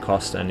actually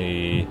cost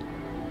any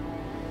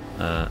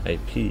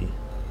AP.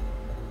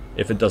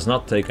 If it does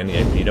not take any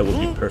AP, that would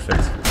be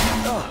perfect.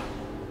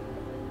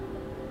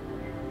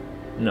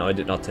 No, I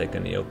did not take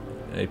any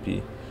AP.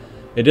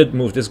 It did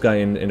move this guy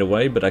in the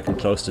way, but I can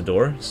close the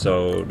door,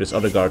 so this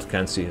other guard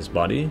can't see his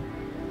body.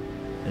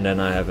 And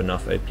then I have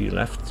enough AP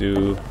left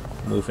to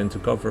move into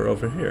cover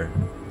over here.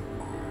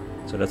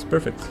 So that's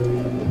perfect.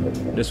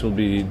 This will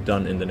be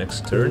done in the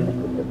next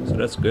turn, so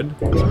that's good.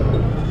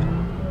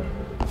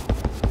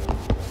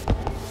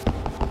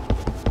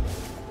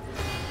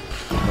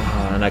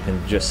 And I can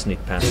just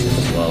sneak past him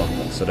as well,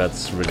 so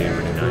that's really,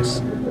 really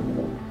nice.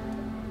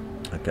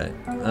 Okay.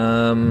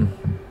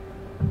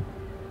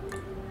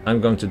 I'm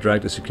going to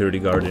drag the security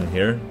guard in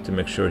here to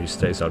make sure he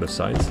stays out of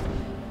sight.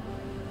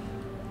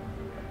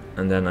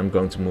 And then I'm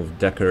going to move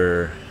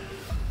Decker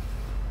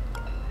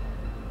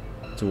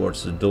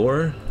towards the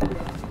door.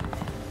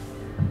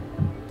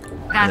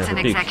 That's an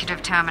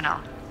executive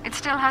terminal. It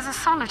still has a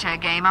solitaire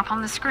game up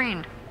on the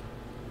screen.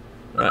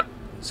 Right,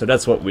 so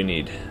that's what we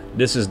need.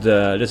 This is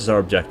our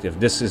objective.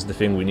 This is the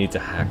thing we need to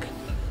hack.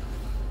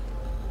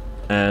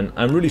 And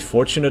I'm really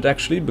fortunate,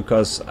 actually,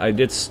 because I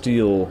did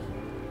steal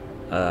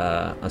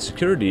a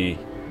security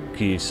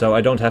key, so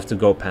I don't have to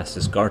go past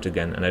this guard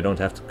again, and I don't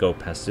have to go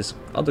past this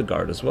other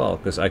guard as well,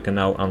 because I can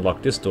now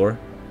unlock this door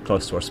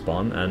close to our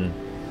spawn and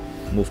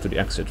move to the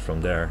exit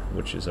from there,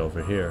 which is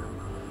over here.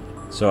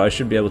 So I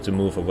should be able to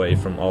move away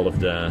from all of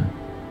the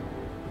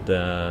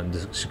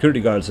security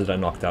guards that I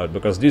knocked out,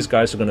 because these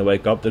guys are going to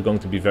wake up. They're going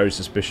to be very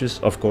suspicious,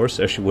 of course,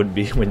 as you would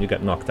be when you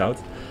get knocked out.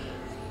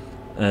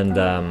 And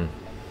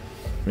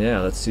yeah,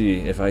 let's see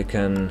if I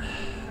can...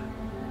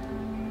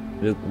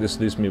 This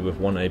leaves me with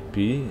 1 AP,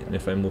 and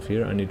if I move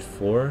here I need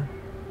 4.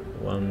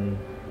 1,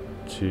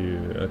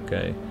 2,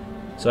 okay.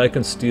 So I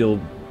can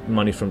steal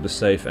money from the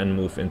safe and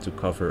move into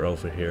cover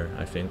over here.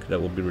 I think that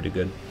would be really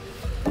good.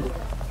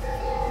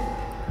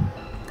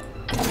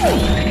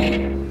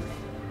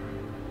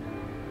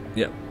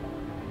 Yeah.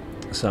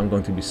 So I'm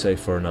going to be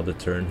safe for another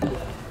turn.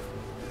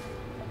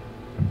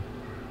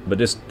 But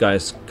this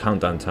guy's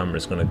countdown timer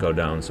is going to go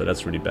down, so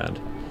that's really bad.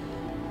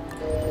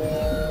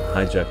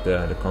 Hijack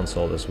the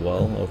console as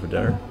well over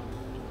there.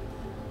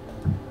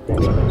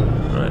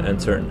 Alright, and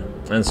turn.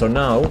 And so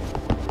now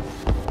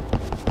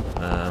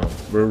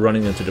we're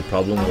running into the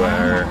problem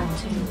where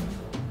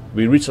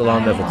we reach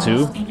alarm level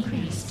 2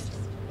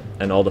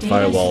 and all the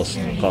firewalls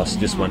cost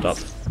just went up.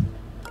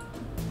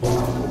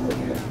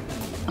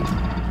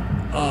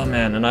 Oh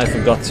man, and I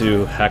forgot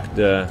to hack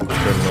the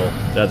terminal.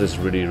 That is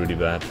really, really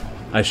bad.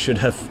 I should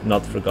have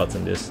not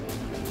forgotten this.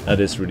 That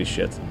is really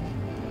shit.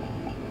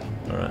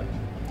 Alright.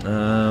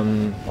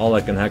 All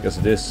I can hack is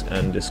this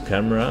and this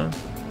camera.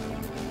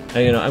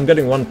 And you know, I'm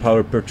getting 1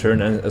 power per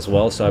turn as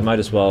well, so I might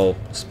as well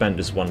spend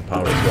this 1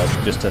 power as well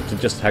to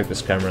just hack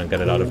this camera and get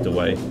it out of the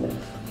way.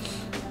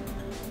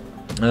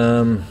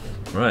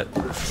 Right,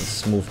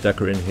 let's move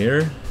Decker in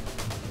here.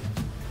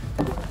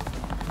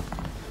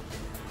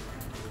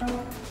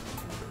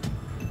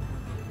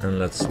 And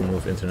let's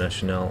move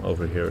International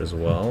over here as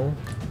well.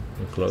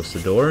 And close the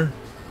door.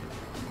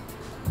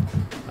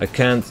 I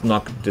can't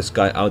knock this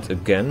guy out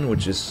again,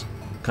 which is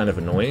kind of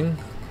annoying.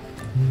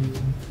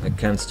 I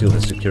can't steal the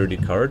security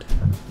card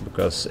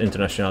because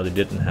International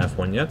didn't have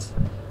one yet,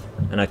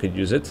 and I could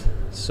use it.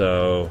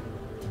 So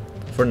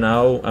for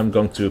now I'm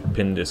going to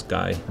pin this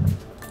guy,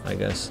 I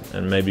guess,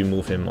 and maybe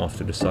move him off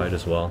to the side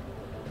as well.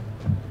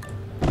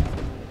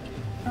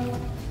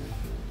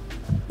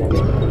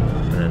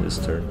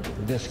 this turn.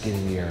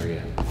 Investigating the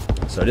area.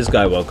 So this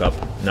guy woke up.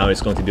 Now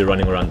he's going to be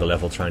running around the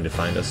level trying to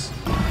find us.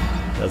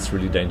 That's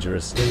really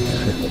dangerous.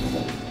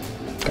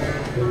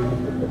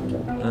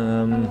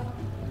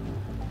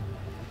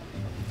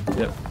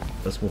 Yep,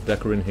 let's move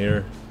Decker in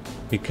here.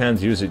 He can't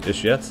use it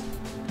just yet.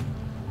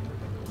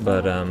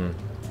 But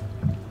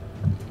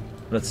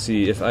let's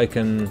see if I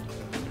can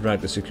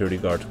drag the security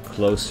guard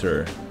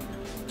closer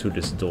to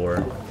this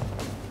door.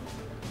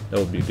 That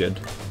would be good.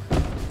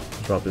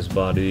 Drop his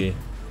body.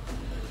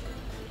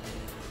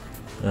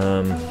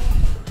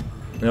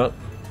 Yep.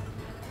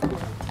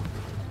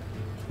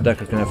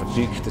 Decker can have a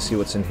peek to see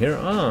what's in here.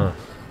 Ah,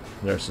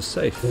 there's a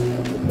safe.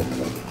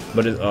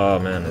 But oh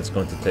man, it's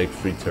going to take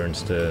 3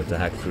 turns to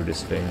hack through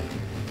this thing.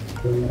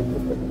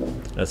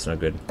 That's not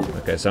good.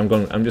 Okay, so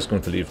I'm just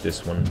going to leave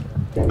this one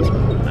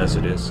as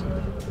it is.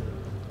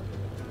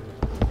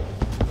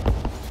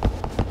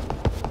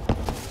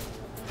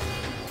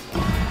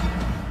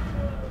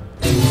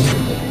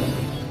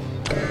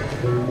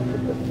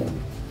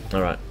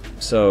 Alright,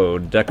 so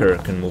Decker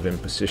can move in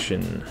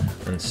position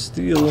and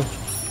steal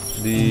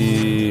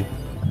the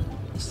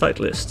site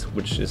list,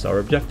 which is our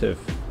objective.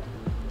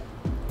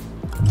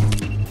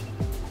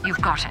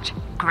 You've got it.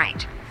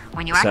 Great.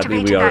 When you Sadly,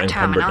 activated we are that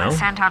encumbered terminal, now. it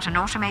sent out an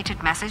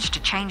automated message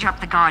to change up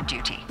the guard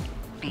duty.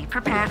 Be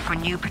prepared for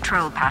new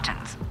patrol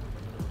patterns.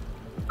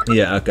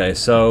 Yeah, okay,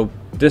 so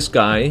this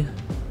guy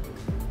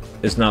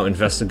is now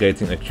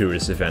investigating a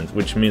curious event,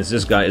 which means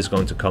this guy is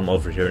going to come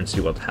over here and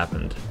see what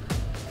happened.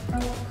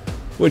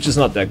 Which is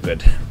not that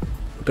good,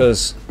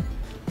 because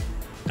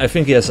I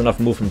think he has enough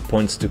movement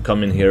points to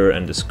come in here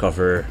and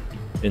discover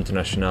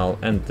International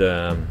and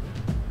the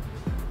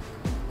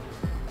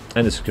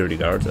security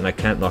guard, and I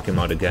can't knock him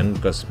out again,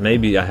 because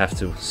maybe I have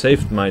to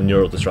save my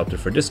neural disruptor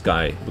for this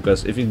guy,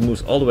 because if he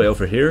moves all the way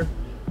over here,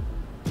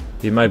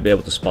 he might be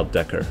able to spot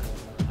Decker.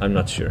 I'm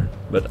not sure,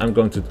 but I'm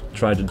going to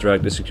try to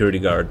drag the security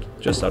guard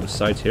just out of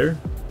sight here.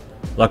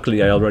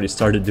 Luckily I already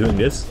started doing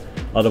this,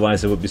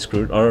 otherwise I would be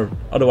screwed, or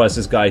otherwise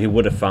this guy, he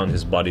would have found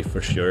his body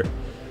for sure,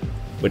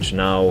 which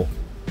now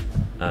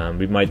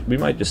we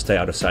might just stay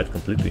out of sight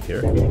completely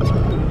here,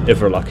 if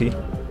we're lucky.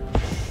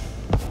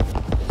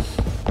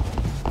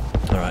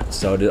 Alright,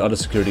 so the other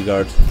security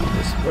guard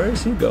where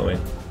is he going?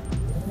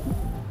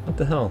 What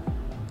the hell?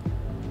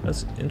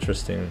 That's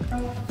interesting.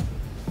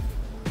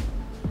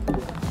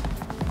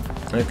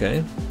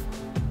 Okay.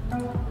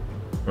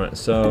 Right,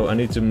 so I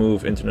need to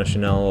move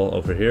International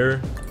over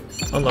here,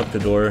 unlock the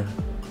door,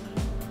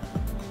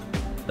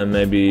 and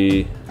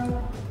maybe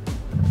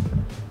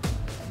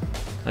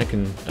I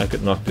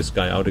could knock this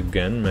guy out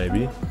again,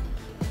 maybe.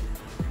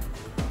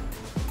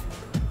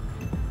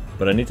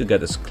 But I need to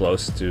get as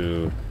close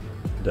to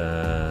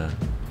the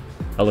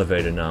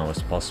elevator now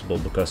as possible,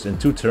 because in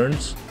 2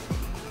 turns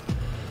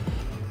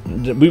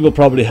we will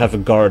probably have a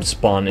guard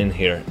spawn in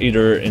here,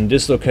 either in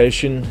this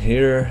location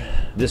here,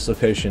 this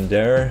location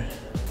there.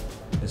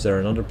 Is there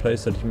another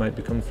place that he might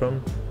be coming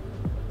from?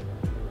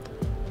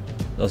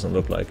 Doesn't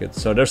look like it.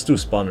 So there's 2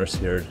 spawners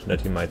here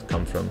that he might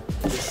come from.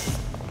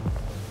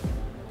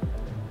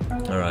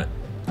 Alright.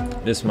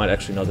 This might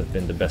actually not have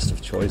been the best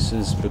of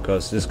choices,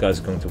 because this guy's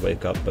going to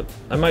wake up, but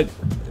I might,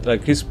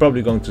 like, he's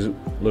probably going to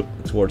look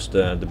towards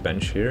the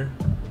bench here.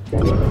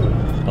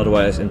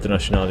 Otherwise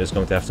International is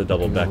going to have to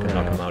double back and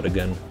knock him out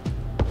again.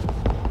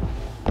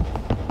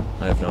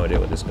 I have no idea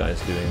what this guy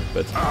is doing,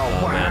 but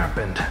oh what man,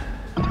 happened?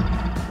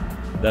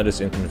 that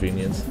is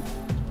inconvenient.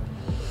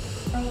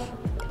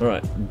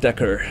 Alright,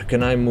 Decker,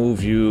 can I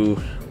move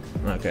you?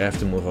 Okay, I have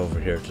to move over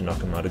here to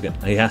knock him out again.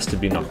 He has to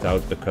be knocked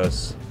out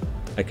because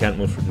I can't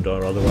move through the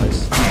door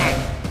otherwise.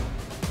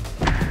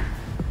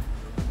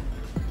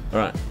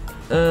 Alright,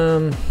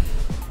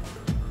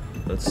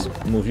 let's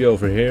move you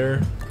over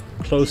here,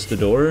 close the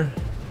door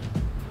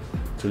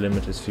to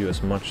limit his view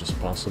as much as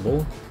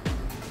possible.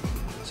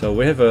 So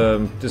we have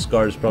this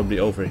guard is probably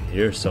over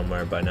here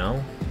somewhere by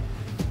now.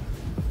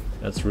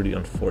 That's really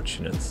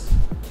unfortunate.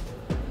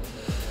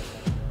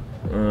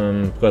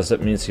 Because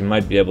that means he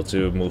might be able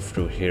to move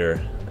through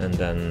here, and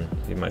then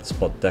he might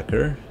spot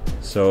Decker.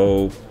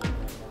 So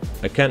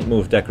I can't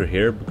move Decker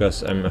here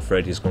because I'm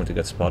afraid he's going to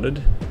get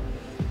spotted.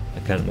 I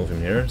can't move him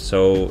here,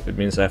 so it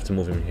means I have to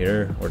move him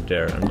here or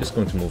there. I'm just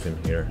going to move him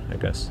here, I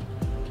guess.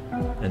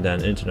 And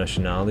then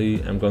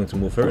Internationally, I'm going to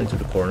move her into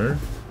the corner.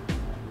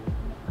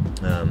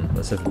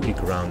 Let's have a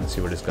peek around and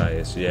see where this guy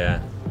is.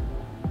 Yeah.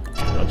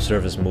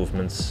 Observe his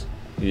movements.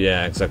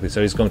 Yeah, exactly.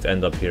 So he's going to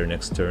end up here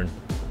next turn.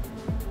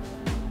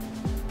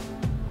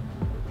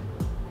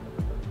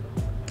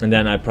 And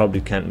then I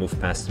probably can't move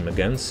past him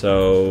again,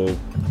 so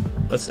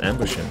let's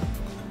ambush him.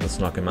 Let's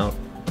knock him out.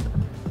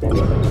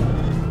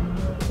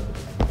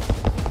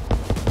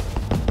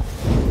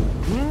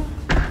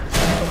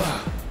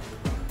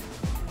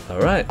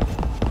 Alright.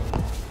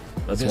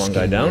 That's one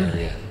guy down.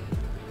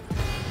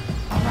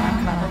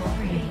 Alarm level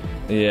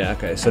 3. Yeah,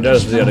 okay, so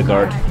there's the other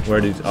guard.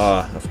 Where did...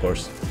 Ah, of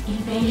course.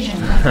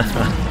 Evasion.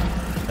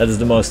 That is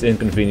the most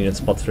inconvenient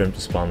spot for him to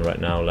spawn right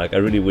now. Like, I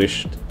really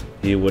wished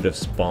he would have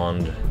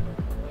spawned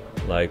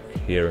like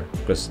here,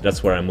 because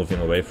that's where I'm moving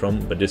away from,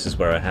 but this is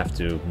where I have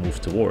to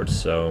move towards,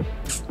 so...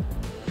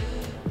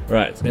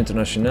 Right,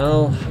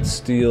 International,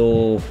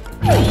 steal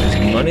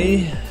his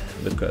money,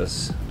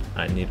 because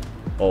I need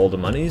all the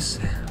monies,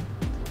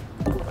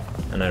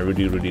 and I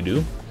really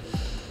do.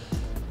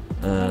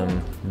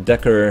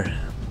 Decker,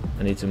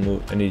 I need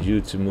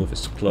you to move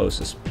as close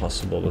as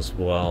possible as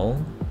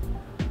well.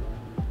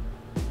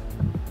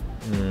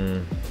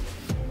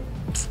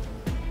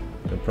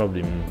 I'll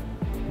probably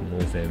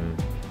move him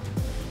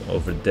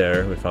over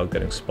there without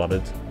getting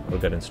spotted or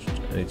getting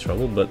any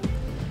trouble, but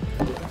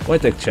why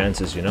take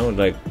chances, you know?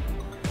 Like,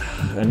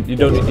 and you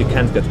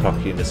can't get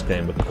cocky in this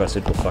game because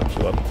it will fuck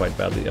you up quite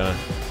badly.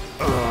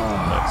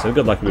 Right, so we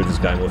got lucky with this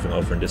guy moving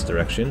over in this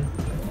direction,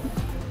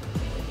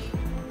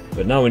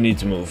 but now we need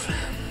to move.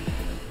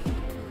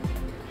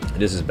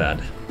 This is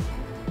bad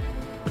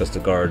because the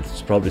guard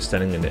is probably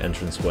standing in the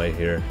entranceway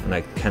here, and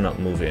I cannot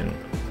move in.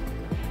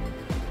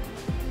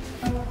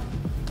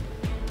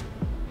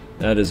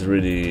 That is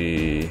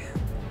really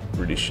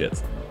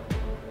shit.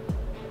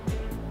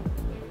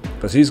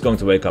 Because he's going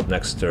to wake up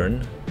next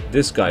turn.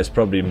 This guy is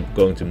probably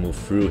going to move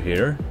through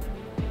here.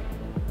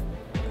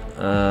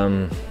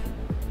 And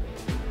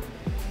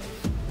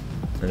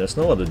there's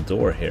no other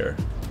door here,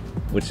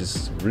 which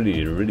is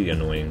really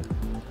annoying.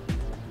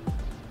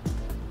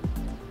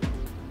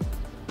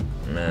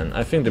 Man,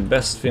 I think the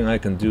best thing I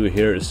can do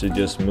here is to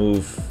just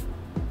move...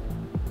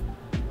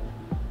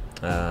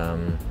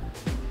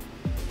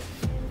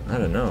 I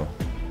don't know,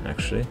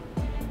 actually.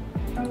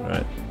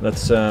 Alright,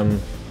 let's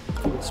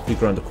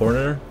speak around the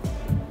corner.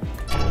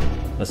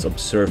 Let's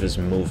observe his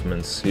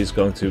movements. He's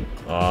going to...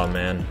 oh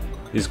man.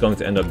 He's going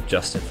to end up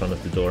just in front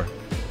of the door.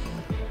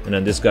 And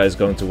then this guy is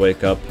going to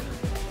wake up.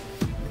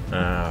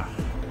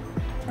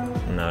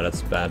 No,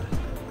 that's bad.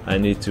 I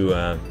need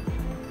to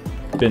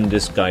pin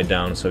this guy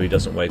down so he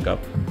doesn't wake up.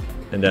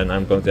 And then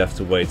I'm going to have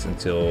to wait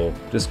until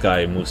this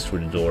guy moves through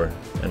the door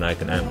and I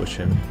can ambush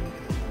him.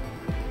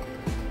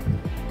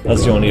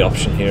 That's the only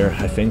option here,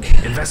 I think.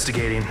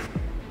 Investigating.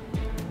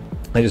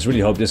 I just really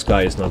hope this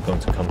guy is not going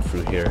to come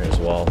through here as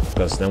well,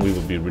 because then we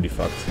would be really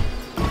fucked.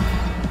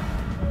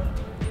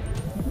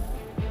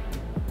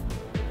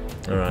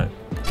 Alright.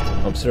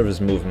 Observe his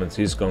movements.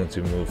 He's going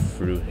to move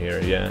through here.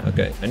 Yeah,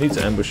 okay. I need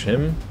to ambush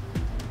him.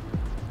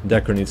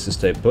 Decker needs to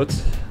stay put.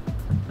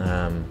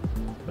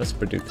 Let's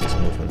predict his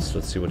movements.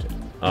 Let's see what...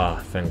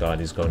 ah, thank God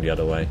he's going the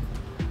other way.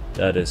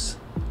 That is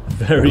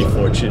very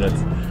fortunate.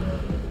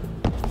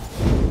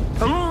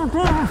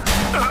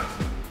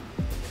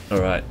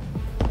 Alright.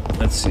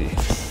 Let's see.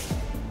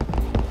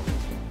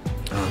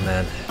 Oh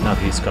man, now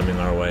he's coming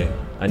our way.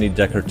 I need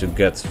Decker to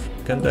get...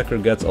 can Decker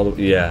get all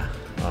the... yeah.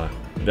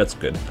 That's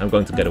good. I'm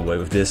going to get away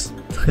with this.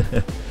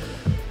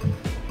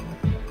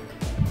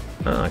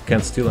 I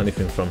can't steal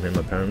anything from him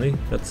apparently.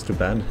 That's too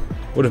bad.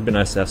 Would have been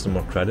nice to have some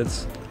more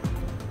credits.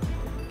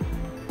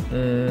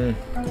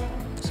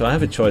 So I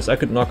have a choice. I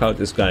could knock out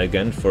this guy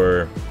again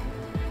for...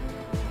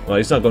 well,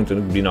 he's not going to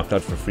be knocked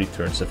out for 3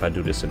 turns if I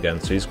do this again,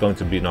 so he's going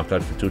to be knocked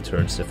out for 2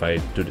 turns if I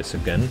do this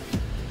again.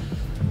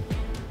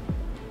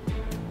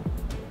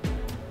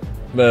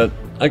 But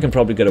I can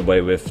probably get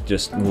away with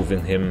just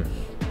moving him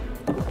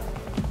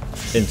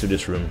into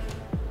this room.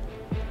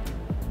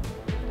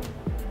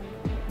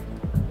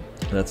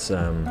 Let's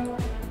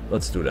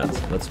do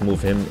that. Let's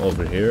move him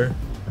over here.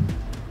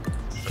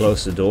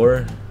 Close the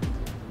door.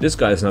 This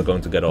guy is not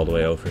going to get all the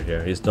way over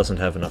here. He doesn't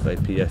have enough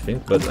AP, I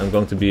think, but I'm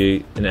going to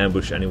be in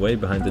ambush anyway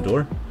behind the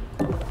door.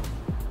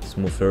 Let's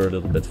move her a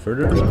little bit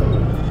further.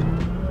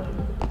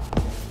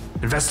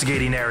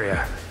 Investigating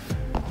area.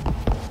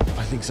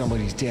 I think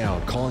somebody's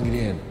down. Calling it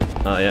in.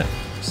 Ah, yeah.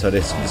 So they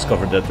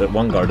discovered that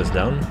one guard is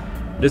down.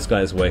 This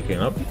guy is waking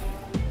up.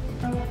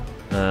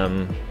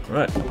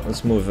 Right.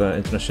 Let's move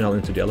International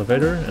into the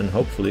elevator and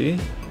hopefully...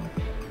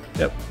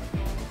 yep.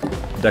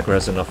 Decker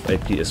has enough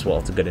AP as well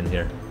to get in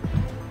here.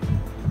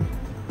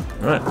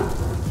 Right.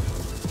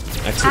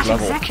 Exit That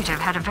level. executive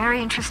had a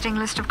very interesting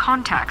list of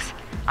contacts.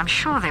 I'm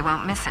sure they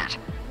won't miss it.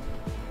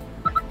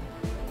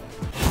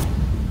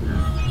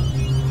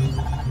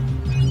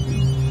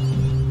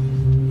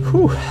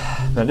 Whew.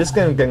 Now this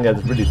game can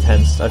get really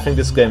tense. I think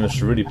this game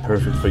is really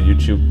perfect for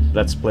YouTube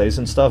Let's Plays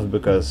and stuff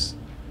because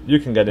you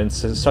can get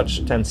into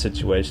such tense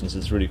situations.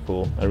 It's really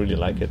cool. I really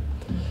like it.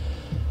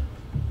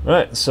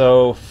 Right,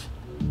 so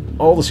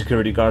all the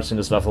security guards in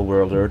this level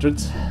were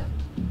alerted.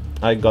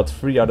 I got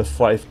 3 out of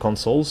 5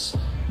 consoles,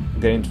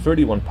 gained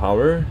 31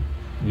 power,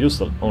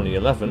 used only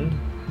 11.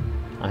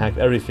 I hacked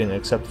everything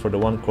except for the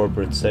one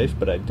corporate safe,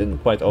 but I didn't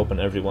quite open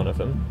every one of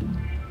them.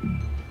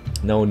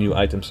 No new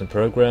items and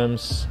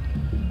programs.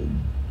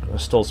 I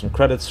stole some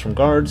credits from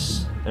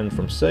guards and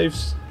from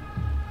safes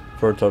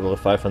for a total of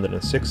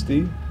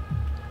 560,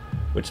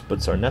 which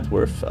puts our net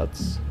worth at...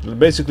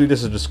 basically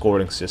this is the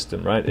scoring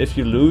system, right? If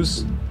you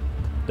lose,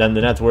 then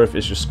the net worth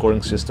is your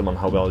scoring system on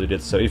how well you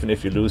did. So even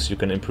if you lose, you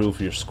can improve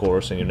your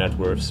scores and your net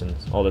worths and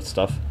all that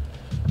stuff.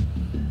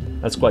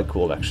 That's quite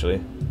cool,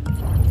 actually.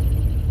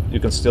 You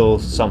can still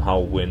somehow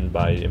win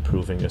by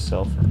improving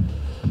yourself.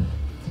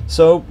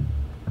 So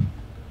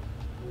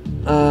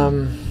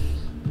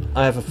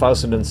I have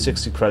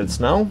 1,060 credits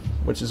now,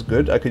 which is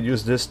good. I could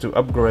use this to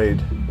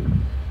upgrade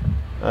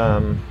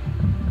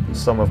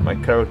some of my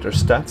character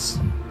stats.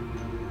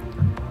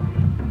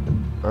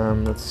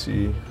 Let's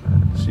see.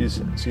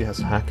 She has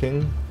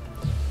hacking.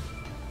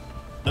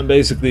 And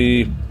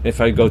basically, if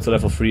I go to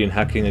level 3 in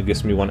hacking, it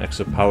gives me 1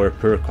 extra power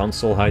per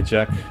console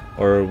hijack,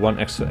 or 1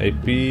 extra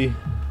AP.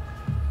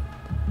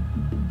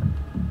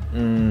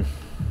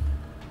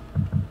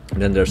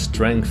 Then there's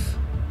strength,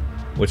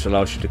 which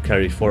allows you to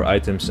carry 4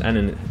 items and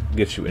it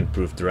gives you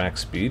improved drag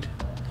speed,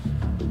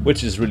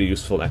 which is really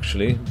useful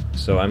actually.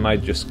 So I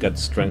might just get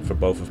strength for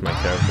both of my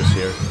characters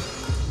here,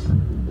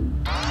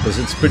 because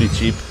it's pretty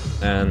cheap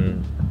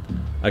and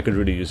I could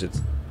really use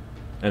it.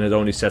 And it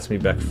only sets me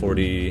back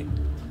 40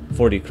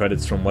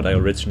 credits from what I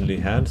originally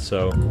had,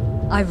 so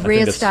I've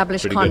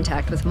re-established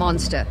contact with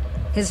Monster.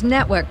 His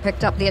network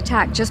picked up the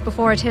attack just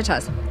before it hit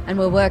us, and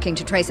we're working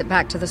to trace it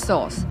back to the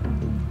source.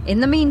 In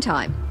the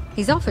meantime,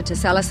 he's offered to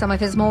sell us some of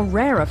his more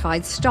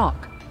rarefied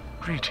stock.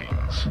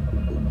 Greetings.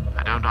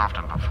 I don't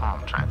often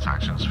perform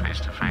transactions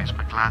face-to-face,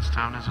 but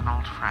Gladstone is an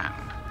old friend.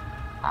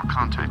 I'll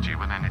contact you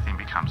when anything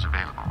becomes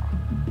available.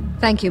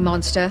 Thank you,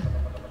 Monster.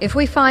 If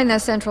we find their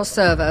central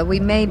server, we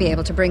may be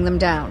able to bring them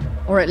down,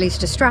 or at least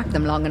distract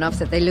them long enough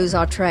that they lose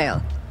our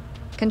trail.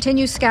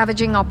 Continue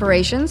scavenging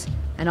operations,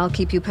 and I'll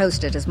keep you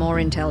posted as more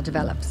intel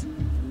develops.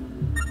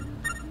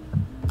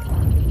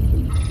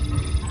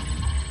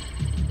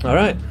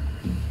 Alright.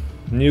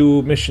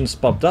 New missions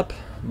popped up,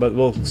 but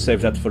we'll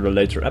save that for the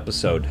later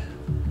episode.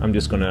 I'm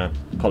just gonna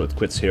call it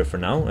quits here for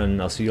now,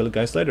 and I'll see you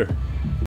guys later.